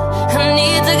 I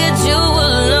need to get you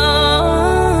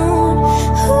alone.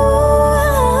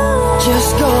 Ooh.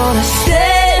 Just gonna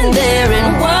Stand there and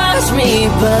watch me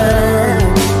burn,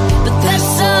 but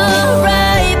that's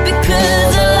alright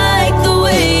because I like the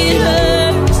way it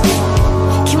hurts.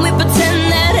 Can we pretend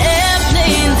that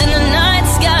airplanes in the night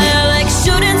sky are like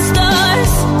shooting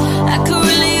stars? I could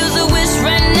really use a wish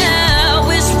right now,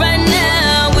 wish right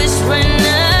now, wish right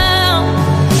now.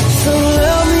 so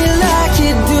love me like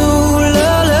you do,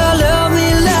 love, love, love me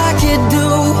like you do.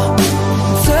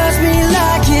 Touch me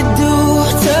like you do,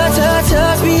 touch, touch,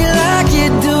 touch me like you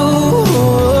do.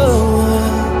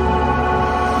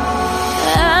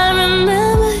 I remember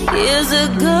years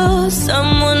ago,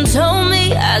 someone told me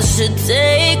I should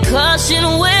take caution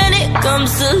when it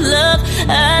comes to love. I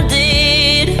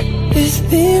did. It's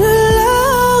been a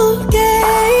long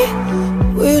day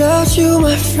without you,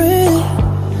 my friend,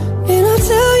 and I'll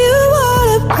tell you all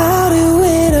about it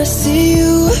when I see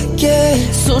you again.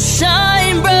 So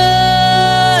shine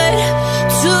bright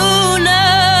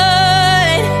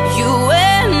tonight. You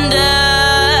and I,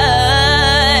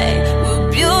 we're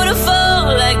beautiful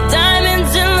like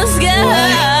diamonds in the sky.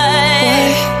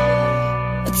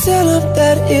 Tell him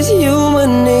that it's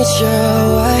human nature.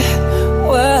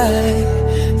 Why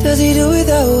does he do it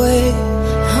that way?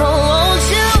 Oh, won't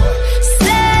you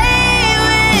stay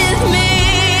with me?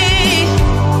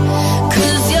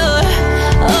 'Cause you're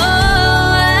all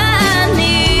I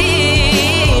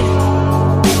need.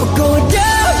 We're going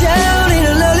down, down in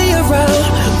a lovely around.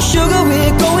 Sugar,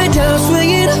 we're going down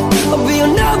swinging. I'll be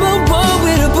your number one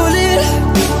with a bullet.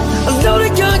 A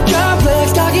loaded gun complex,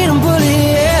 talking and bullet,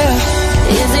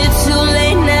 yeah. Is it too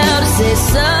late now to say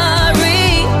sorry?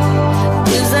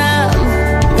 'Cause I'm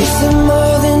Missing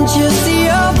more than just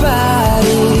your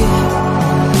body.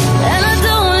 and I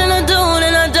don't, and I don't,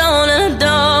 and I don't, and I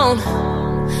don't.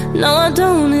 No, I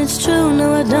don't, it's true. No,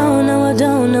 I don't, no, I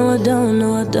don't, no, I don't, no,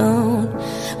 I don't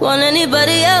want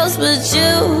anybody else but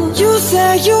you. You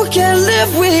said you can't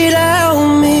live without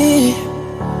me,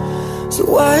 so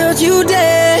why aren't you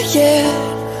dead yet?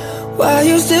 Why are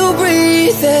you still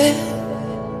breathing?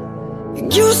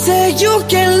 You said you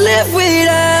can't live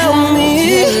without me.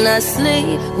 Can I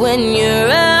sleep when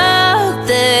you're out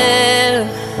there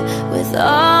with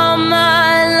all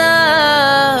my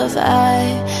love? I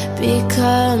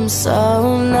become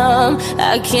so numb,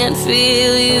 I can't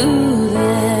feel you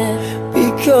there.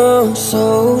 Become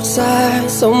so tired,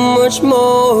 so much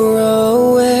more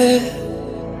aware.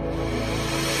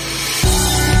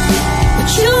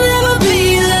 But you'll never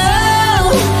be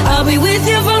alone. I'll be with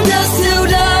you from dusk till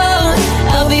dawn.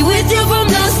 I'll be with you from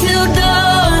dusk till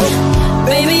dawn.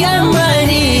 Baby, I'm right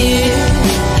here.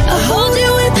 I'll hold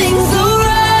you when things go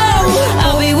wrong.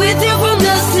 I'll be with you from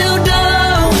dusk till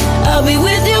dawn. I'll be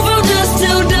with you from dusk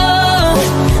till dawn.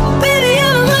 Baby,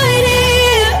 I'm right here.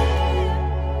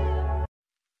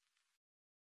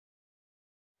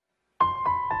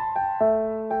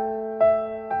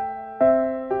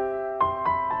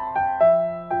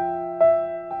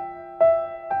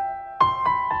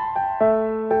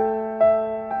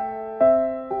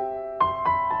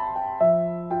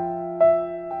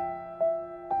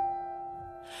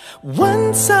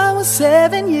 Once I was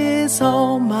 7 years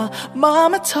old, my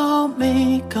mama told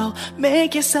me, go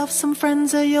make yourself some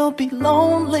friends or you'll be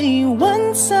lonely.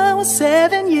 Once I was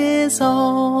 7 years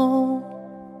old.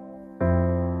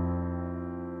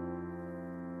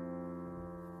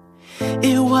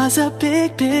 It was a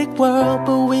big, big world,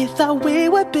 but we thought we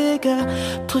were bigger,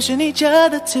 pushing each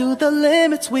other to the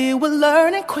limits. We were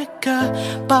learning quicker.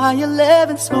 By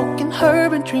 11, smoking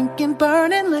herb and drinking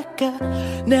burning liquor.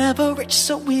 Never rich,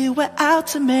 so we were out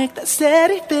to make that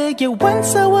steady figure.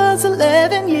 Once I was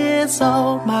 11 years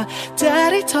old, my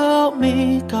daddy told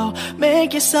me, go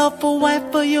make yourself a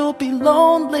wife or you'll be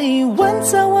lonely.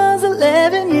 Once I was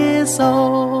 11 years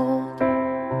old.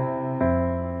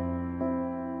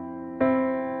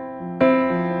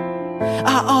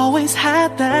 I always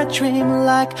had that dream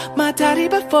like my daddy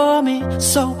before me.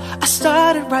 So I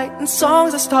started writing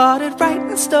songs, I started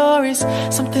writing stories.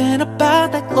 Something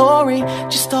about that glory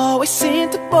just always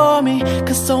seemed to bore me,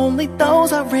 'cause only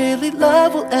those I really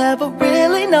love will ever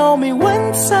really know me.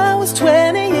 Once I was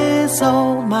 20 years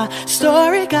old, my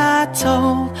story got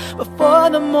told before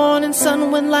the morning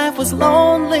sun when life was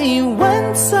lonely.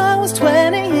 Once I was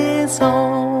 20 years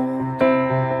old.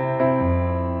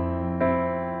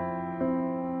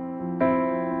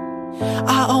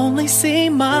 I only see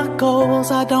my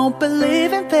goals, I don't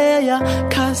believe in failure,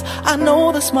 'cause I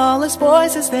know the smallest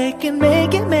voices, they can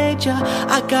make it major.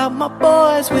 I got my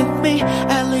boys with me,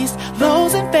 at least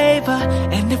those in favor.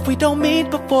 And if we don't meet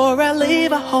before I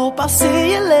leave, I hope I'll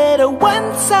see you later.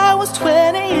 Once I was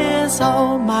 20 years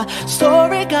old, my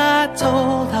story got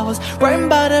told. I was writing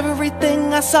about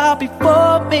everything I saw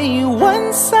before me.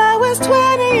 Once I was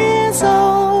 20 years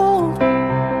old.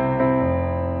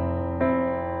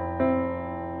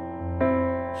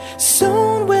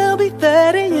 Soon we'll be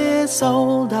 30 years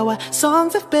old. Our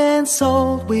songs have been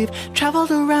sold. We've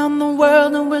traveled around the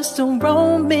world and we're still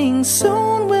roaming.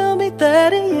 Soon we'll be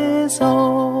 30 years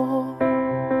old.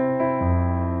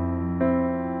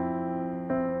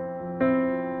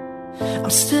 I'm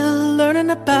still learning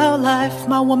about life.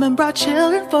 My woman brought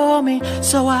children for me,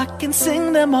 so I can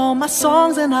sing them all my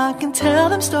songs and I can tell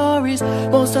them stories.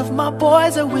 Most of my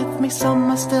boys are with me,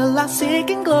 some are still out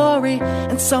seeking glory,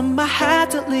 and some I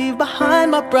had to leave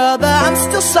behind. My brother, I'm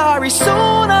still sorry.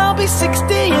 Soon I'll be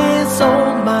 60 years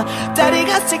old. My daddy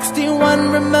got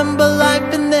 61. Remember life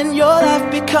and then your life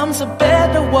becomes a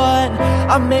better one.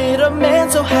 I made a man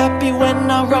so happy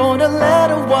when I wrote a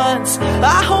letter once.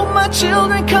 I hope my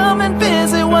children come and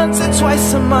visit once or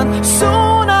twice a month.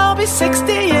 Soon I'll be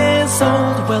 60 years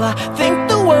old. Will I think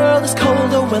the world is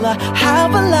colder? Will I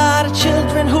have a lot of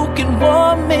children who can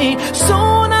warm me?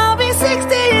 Soon I'll be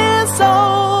 60 years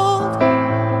old.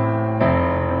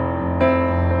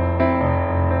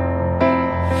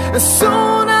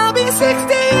 Soon I'll be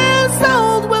 60 years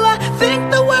old. Will I think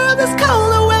the world is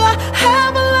colder? Will I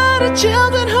have a lot of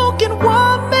children who can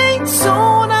warm me?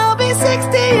 Soon I'll be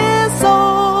 60 years old.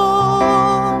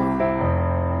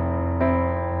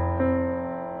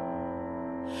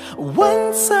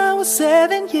 Once I was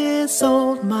 7 years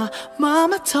old, my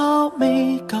mama told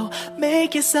me, go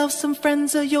make yourself some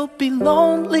friends or you'll be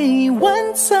lonely.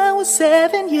 Once I was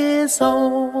 7 years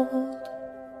old.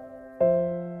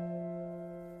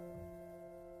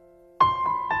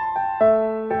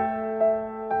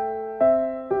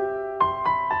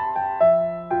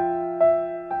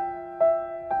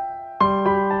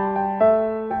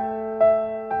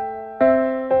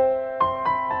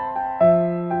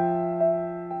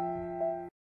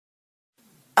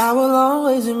 I will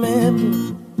always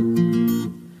remember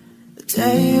the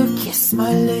day you kissed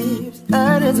my lips.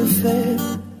 That is a fact.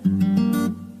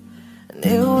 And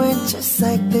it went just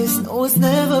like this. No, it's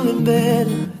never been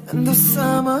better than the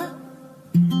summer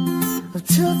of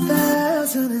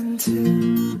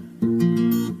 2002.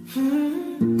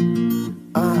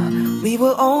 We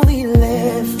were only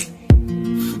left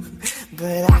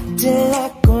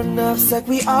like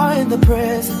we are in the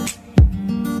present.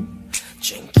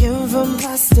 Drinking from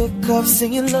plastic cups,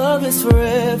 singing love is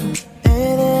forever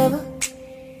and ever.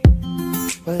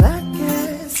 Well, I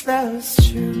guess that was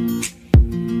true.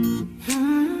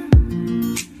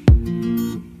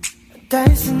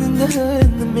 Dancing in the hood,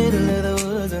 in the middle of the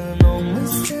woods, and no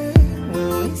mistake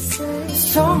when we say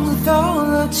song with all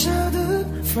our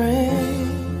childhood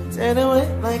friends. And it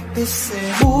went like this,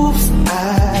 say, oops,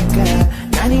 I got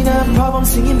 99 problems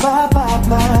singing bye, bye,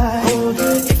 bye.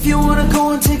 If you wanna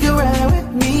go and take a ride with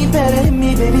me, better hit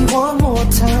me, baby, one more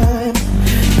time.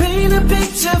 Paint a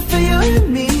picture for you and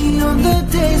me on the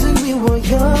days when we were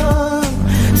young,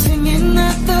 singing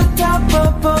at the top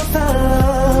of both our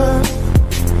lungs.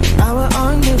 Now we're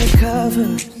under the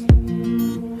covers.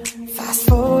 Fast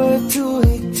forward to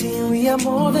 18, we are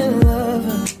more than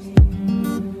lovers.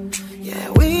 Yeah,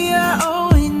 we are all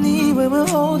we need when we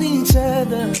hold each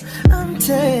other. I'm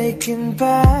taken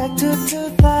back to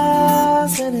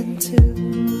 2002.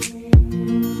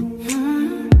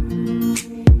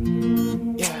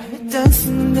 Yeah,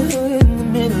 dancing in the hood, in the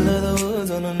middle of the woods,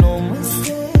 on a no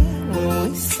mistake when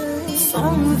we say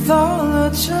song with all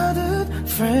our childhood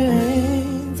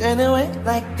friends. And it went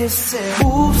like this, say,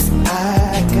 oops,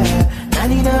 I got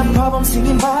 99 problems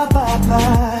singing bye, bye,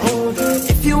 bye.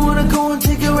 If you wanna go and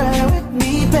take a ride with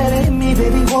me, better hit me,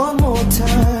 baby, one more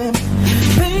time.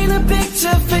 Paint a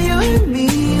picture for you and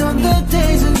me on the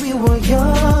days when we were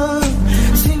young,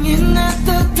 singing at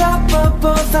the top of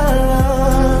both our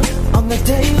lungs. On the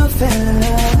day you fell in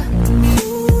love,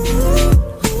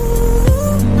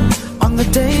 on the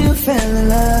day you fell in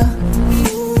love.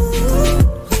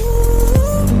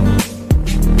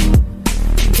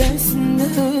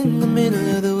 In the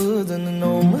middle of the woods, and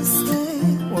no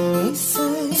mistake when we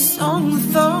say song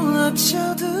with all our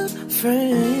childhood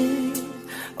friends.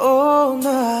 Oh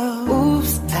no,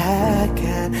 oops, I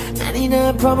got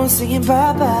 99 problems singing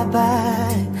bye, bye,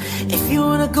 bye. If you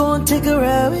wanna go and take a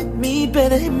ride with me,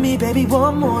 better hit me, baby,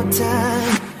 one more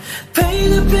time.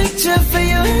 Paint a picture for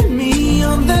you and me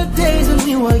on the days when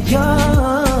we were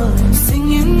young,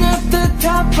 singing at the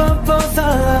top of both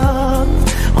our lungs.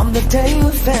 On the day you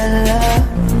fell in love,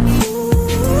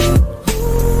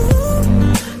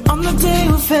 on the day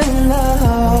you fell in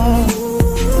love,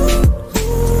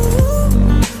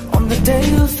 on the day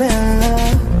you fell in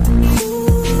love,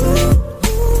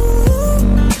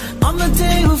 on the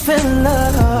day you fell in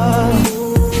love,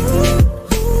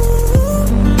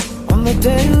 on the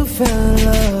day you fell in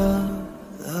love.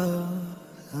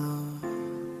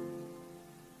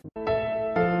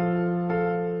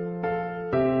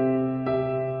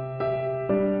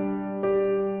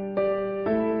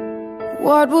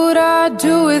 What would I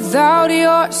do without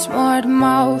your smart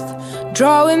mouth?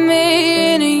 Drawing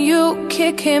me in and you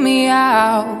kicking me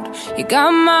out. You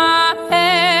got my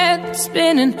head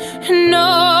spinning,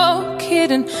 no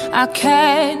kidding, I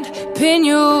can't pin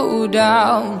you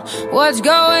down. What's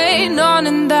going on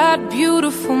in that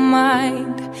beautiful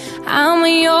mind? I'm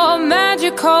on your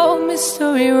magical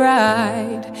mystery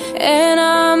ride, and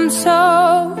I'm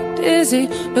so dizzy,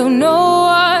 don't know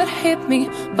what hit me,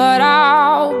 but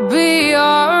I'll be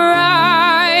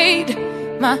alright.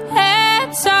 My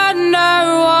head's underwater,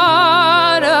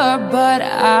 but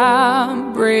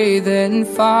I'm breathing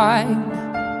fine.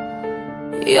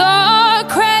 You're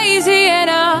crazy and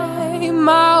I'm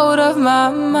out of my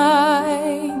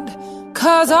mind,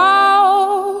 'cause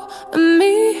all of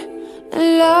me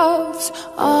loves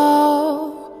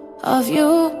all of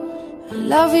you.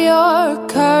 Love your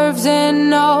curves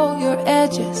and all your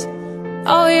edges,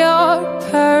 all your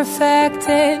perfect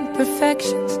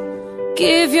imperfections.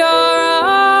 Give your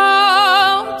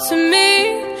all to me,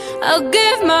 I'll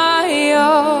give my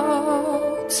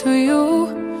all to you.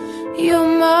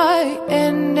 You're my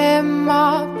end and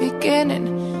my beginning,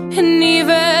 and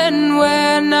even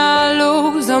when I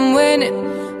lose, I'm winning,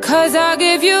 'cause I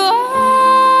give you all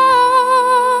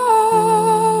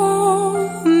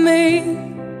me,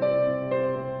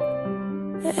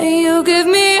 and you give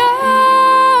me all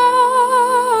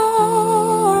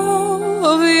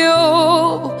of you.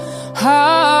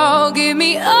 Oh, give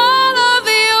me all of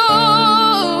you.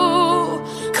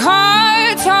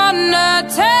 Cards on the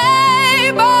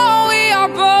table, we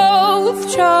are both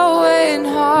showing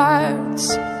hearts,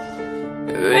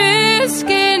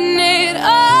 risking it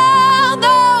all,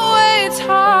 though it's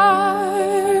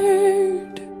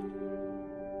hard.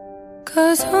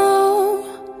 'Cause all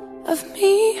of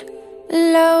me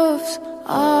loves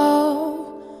all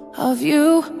of you.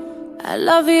 I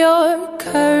love your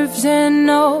curves and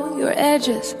all your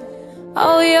edges,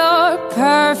 all your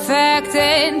perfect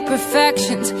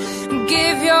imperfections.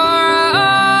 Give your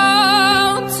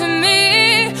all to me,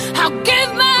 I'll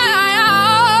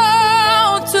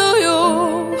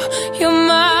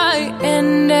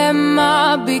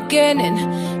beginning.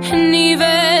 And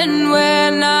even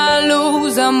when I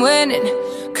lose, I'm winning.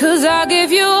 'Cause I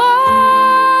give you all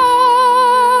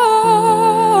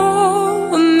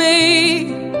of me,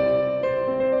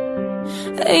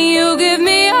 and you give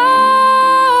me all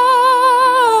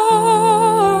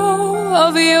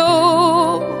of you,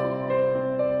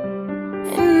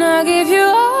 and I give you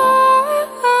all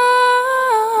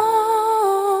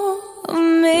of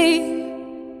me,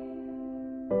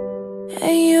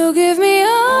 and you give me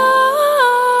all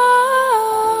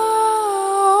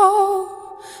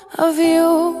of you.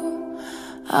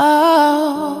 Oh.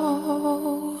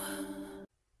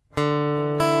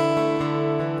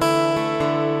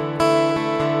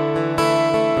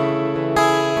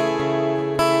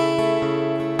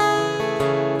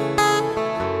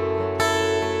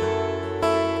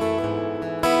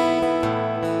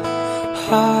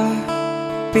 Heart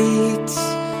beats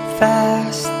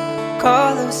fast,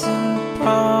 colors and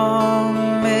promises.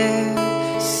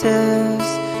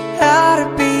 How to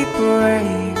be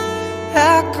brave,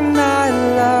 how can I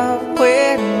love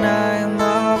when I'm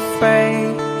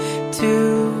afraid to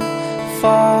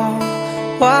fall?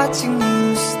 Watching you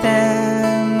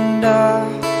stand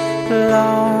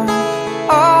alone,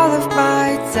 all of my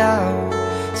doubt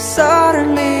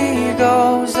suddenly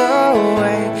goes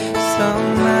away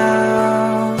somehow.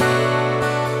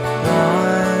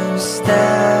 One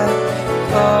step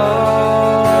closer.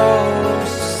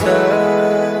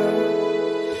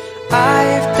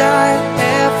 I've died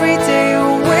every day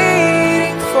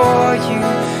waiting for you.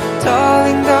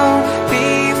 Darling, don't be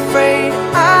afraid.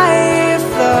 I have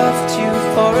loved you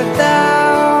for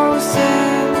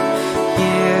 1,000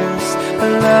 years. I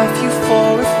love you for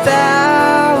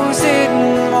 1,000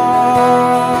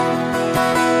 more.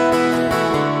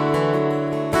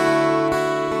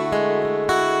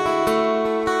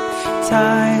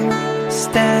 Time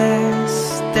stands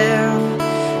still,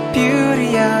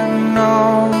 beauty I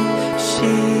know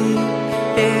she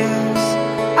is.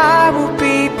 I will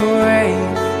be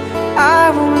brave, I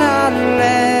will not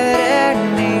let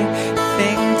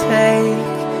anything take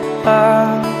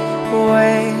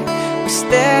away. We're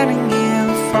standing in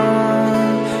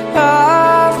front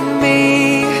of me,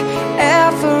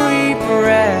 every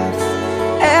breath,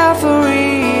 every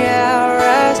hour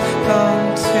has come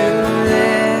to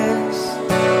this.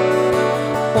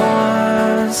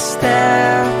 One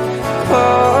step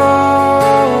closer.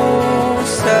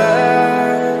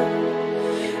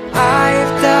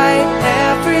 I've died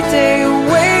every day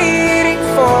waiting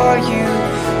for you.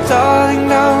 Darling,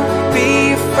 don't be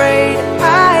afraid.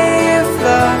 I have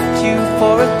loved you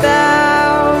for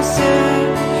 1,000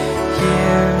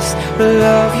 years.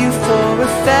 Love you for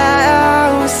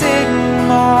 1,000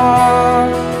 more.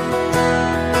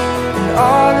 And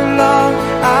all along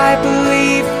I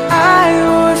believe I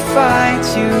would find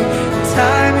you.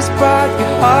 Time has brought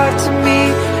your heart to me.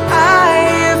 I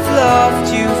have loved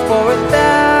you for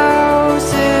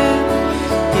 1,000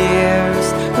 years.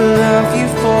 Love you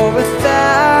for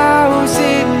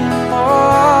 1,000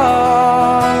 more.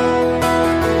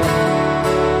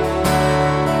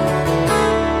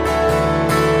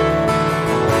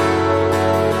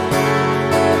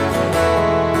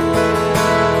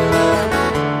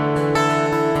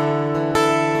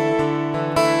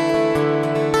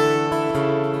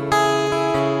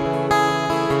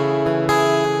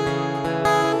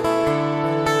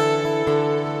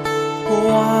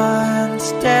 One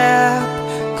step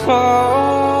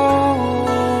closer.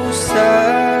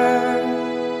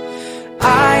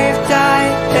 I've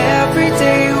died every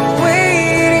day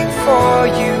waiting for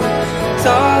you.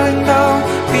 Darling, don't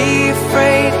be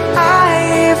afraid. I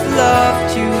have loved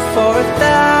you for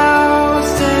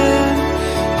 1,000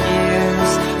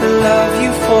 years. I love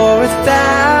you for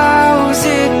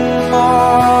 1,000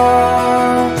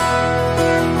 more.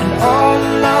 And all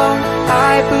along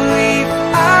I believe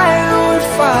I would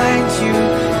find you.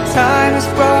 Time has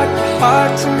brought your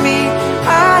heart to me.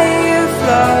 I have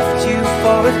loved you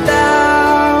for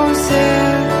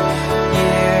 1,000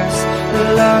 years.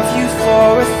 Love you for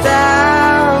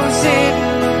 1,000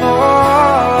 more.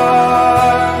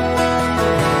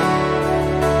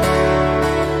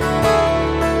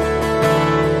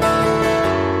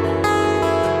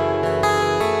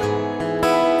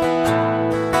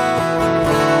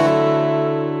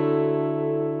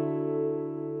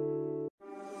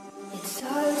 It's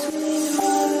hard to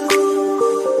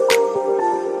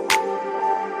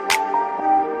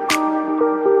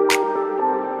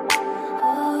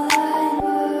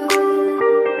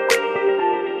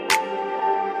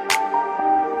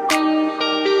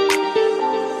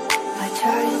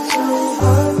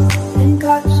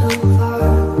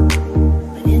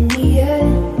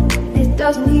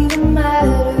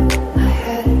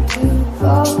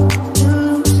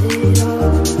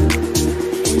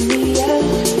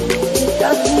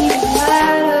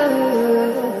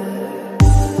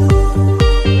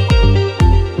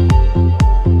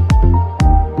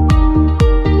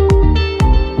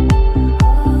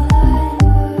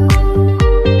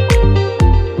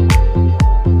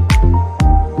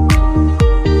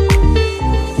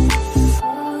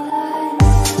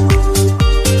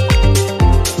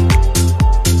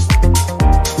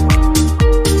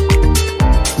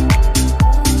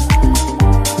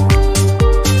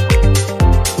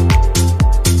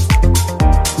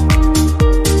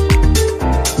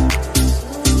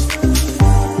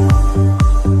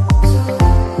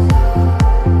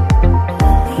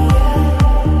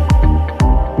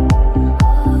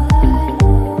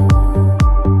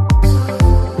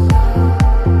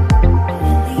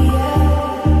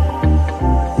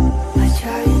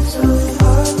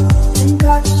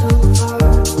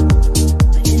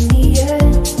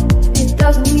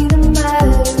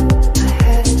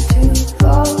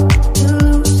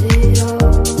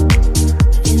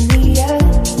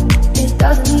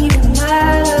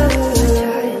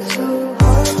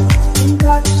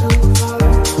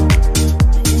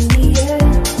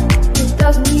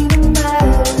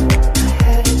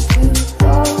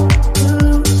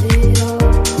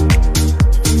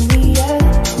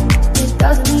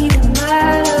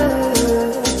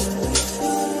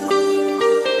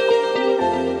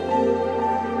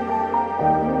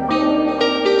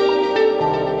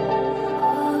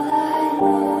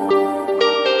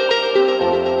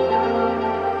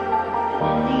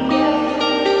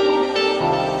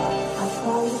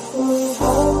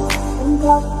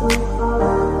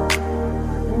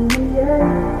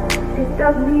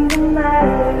doesn't even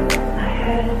matter. I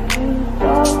had to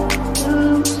fall to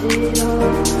lose it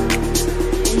all.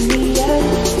 In the end,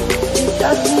 it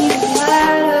doesn't even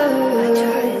matter. I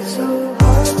tried so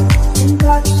hard and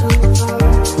got so far,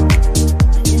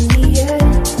 and in the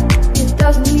end, it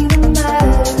doesn't even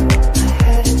matter. I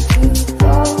had to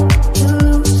fall to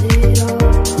lose it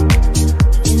all.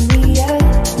 In the end,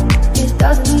 it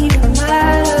doesn't even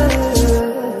matter.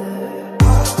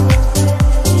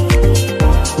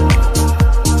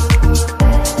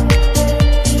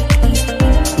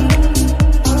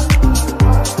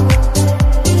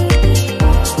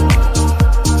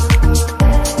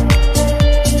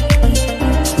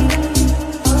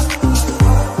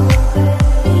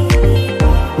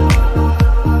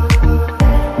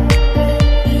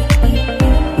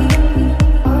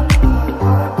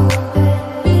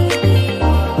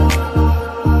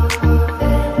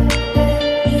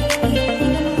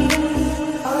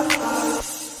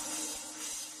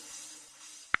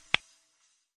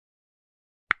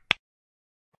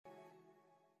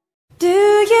 Do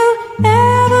you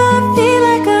ever feel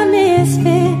like a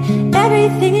misfit?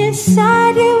 Everything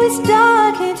inside you is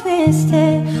dark and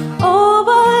twisted. Oh,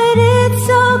 but it's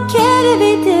okay to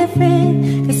be different,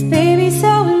 'cause baby,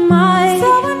 so am I.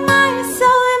 So am I, so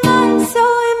am I, so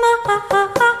am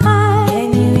I. Can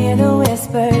you hear the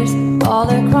whispers all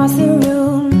across the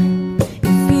room?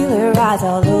 You feel her eyes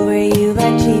all over you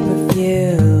like cheap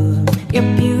perfume.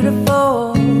 You're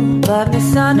beautiful, but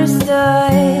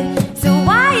misunderstood. So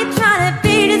why you trying to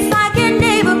be just like your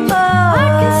neighborhood? I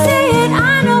can see it,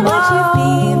 I know what you're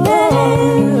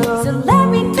feeling. So let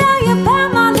me tell you about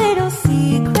my little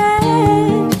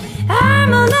secret. I'm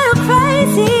a little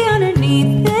crazy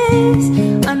underneath this,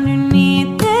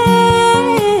 underneath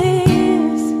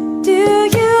this. Do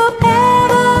you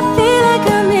ever feel like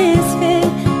a misfit?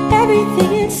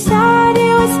 Everything inside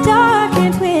you is dark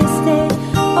and twisted.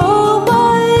 Oh,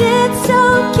 but it's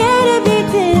okay to be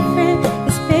different,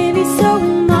 'cause baby, so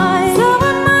am I. So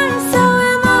am I, so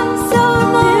am I, so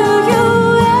am I. Do you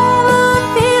ever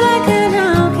feel like an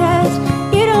outcast?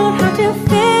 You don't have to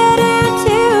fit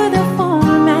into the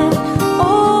format.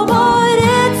 Oh, but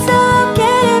it's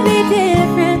okay to be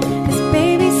different, 'cause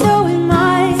baby, so am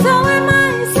I. So am I,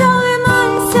 so am I,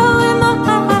 so am I.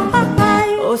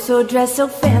 Oh, so dressed so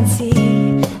fancy,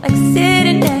 like Sid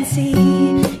and Nancy.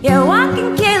 Yeah, walking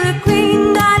Killer Queen,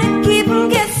 gotta keep 'em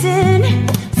guessing.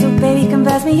 So baby, come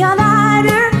pass me your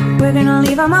lighter. We're gonna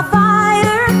leave on my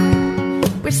fire.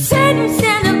 We're sending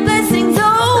Santa blessings.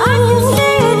 Oh, I can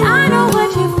see it, I know what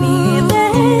you're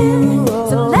feeling.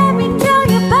 So let me tell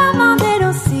you about my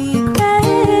little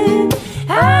secret.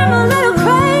 I'm a little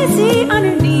crazy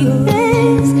underneath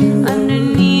this,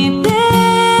 underneath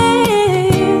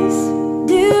this.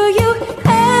 Do you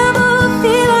ever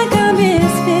feel like a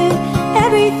misfit?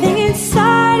 Everything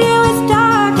inside you is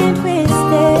dark and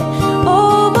twisted.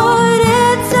 Oh, but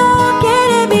it's okay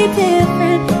to be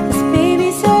different, 'cause baby,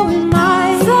 so am I.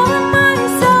 So am I,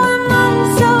 so am I,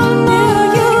 so am I.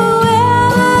 Do you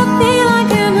ever feel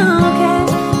like an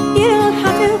outcast? You don't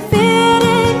have to fit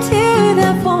into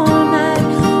the format.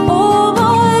 Oh,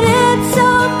 but it's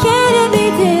okay to be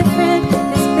different,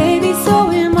 'cause baby, so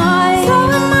am I. So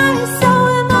am I, so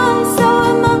am I, so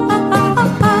am I.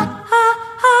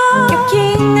 You're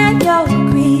king and you're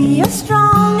queen. You're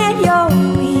strong and you're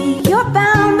weak. You're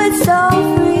bound but so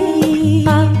free.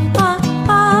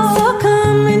 So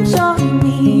come and join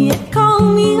me and call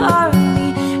me Harley,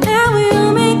 and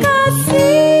we'll make a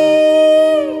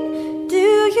scene. Do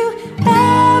you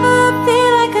ever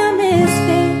feel like a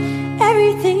misfit?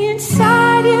 Everything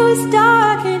inside you is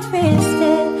dark and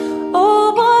twisted. Oh,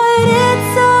 but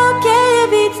it's okay to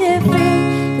be different,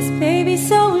 'cause baby,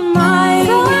 so am I.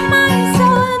 So am I, so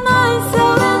am I, so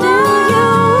am I. Do you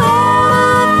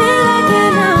ever feel like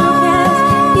an outcast?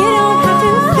 You don't have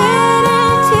to fit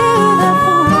into the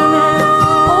format.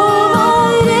 Oh,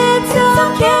 but it's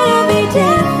okay to be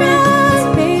different, 'cause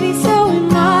baby, so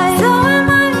am I. So am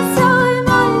I, so am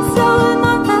I, so am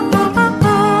I.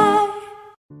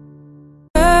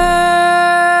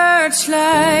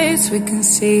 Searchlights we can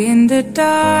see in the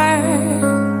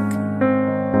dark.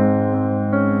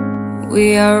 We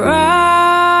are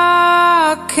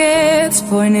rockets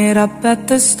pointed up at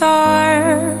the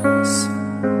stars.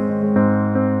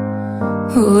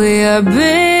 We are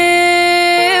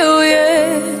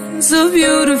billions of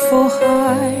beautiful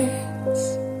hearts,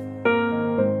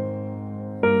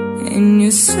 and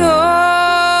you sold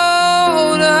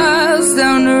us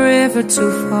down the river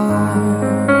too far.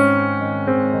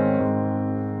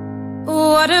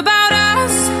 What about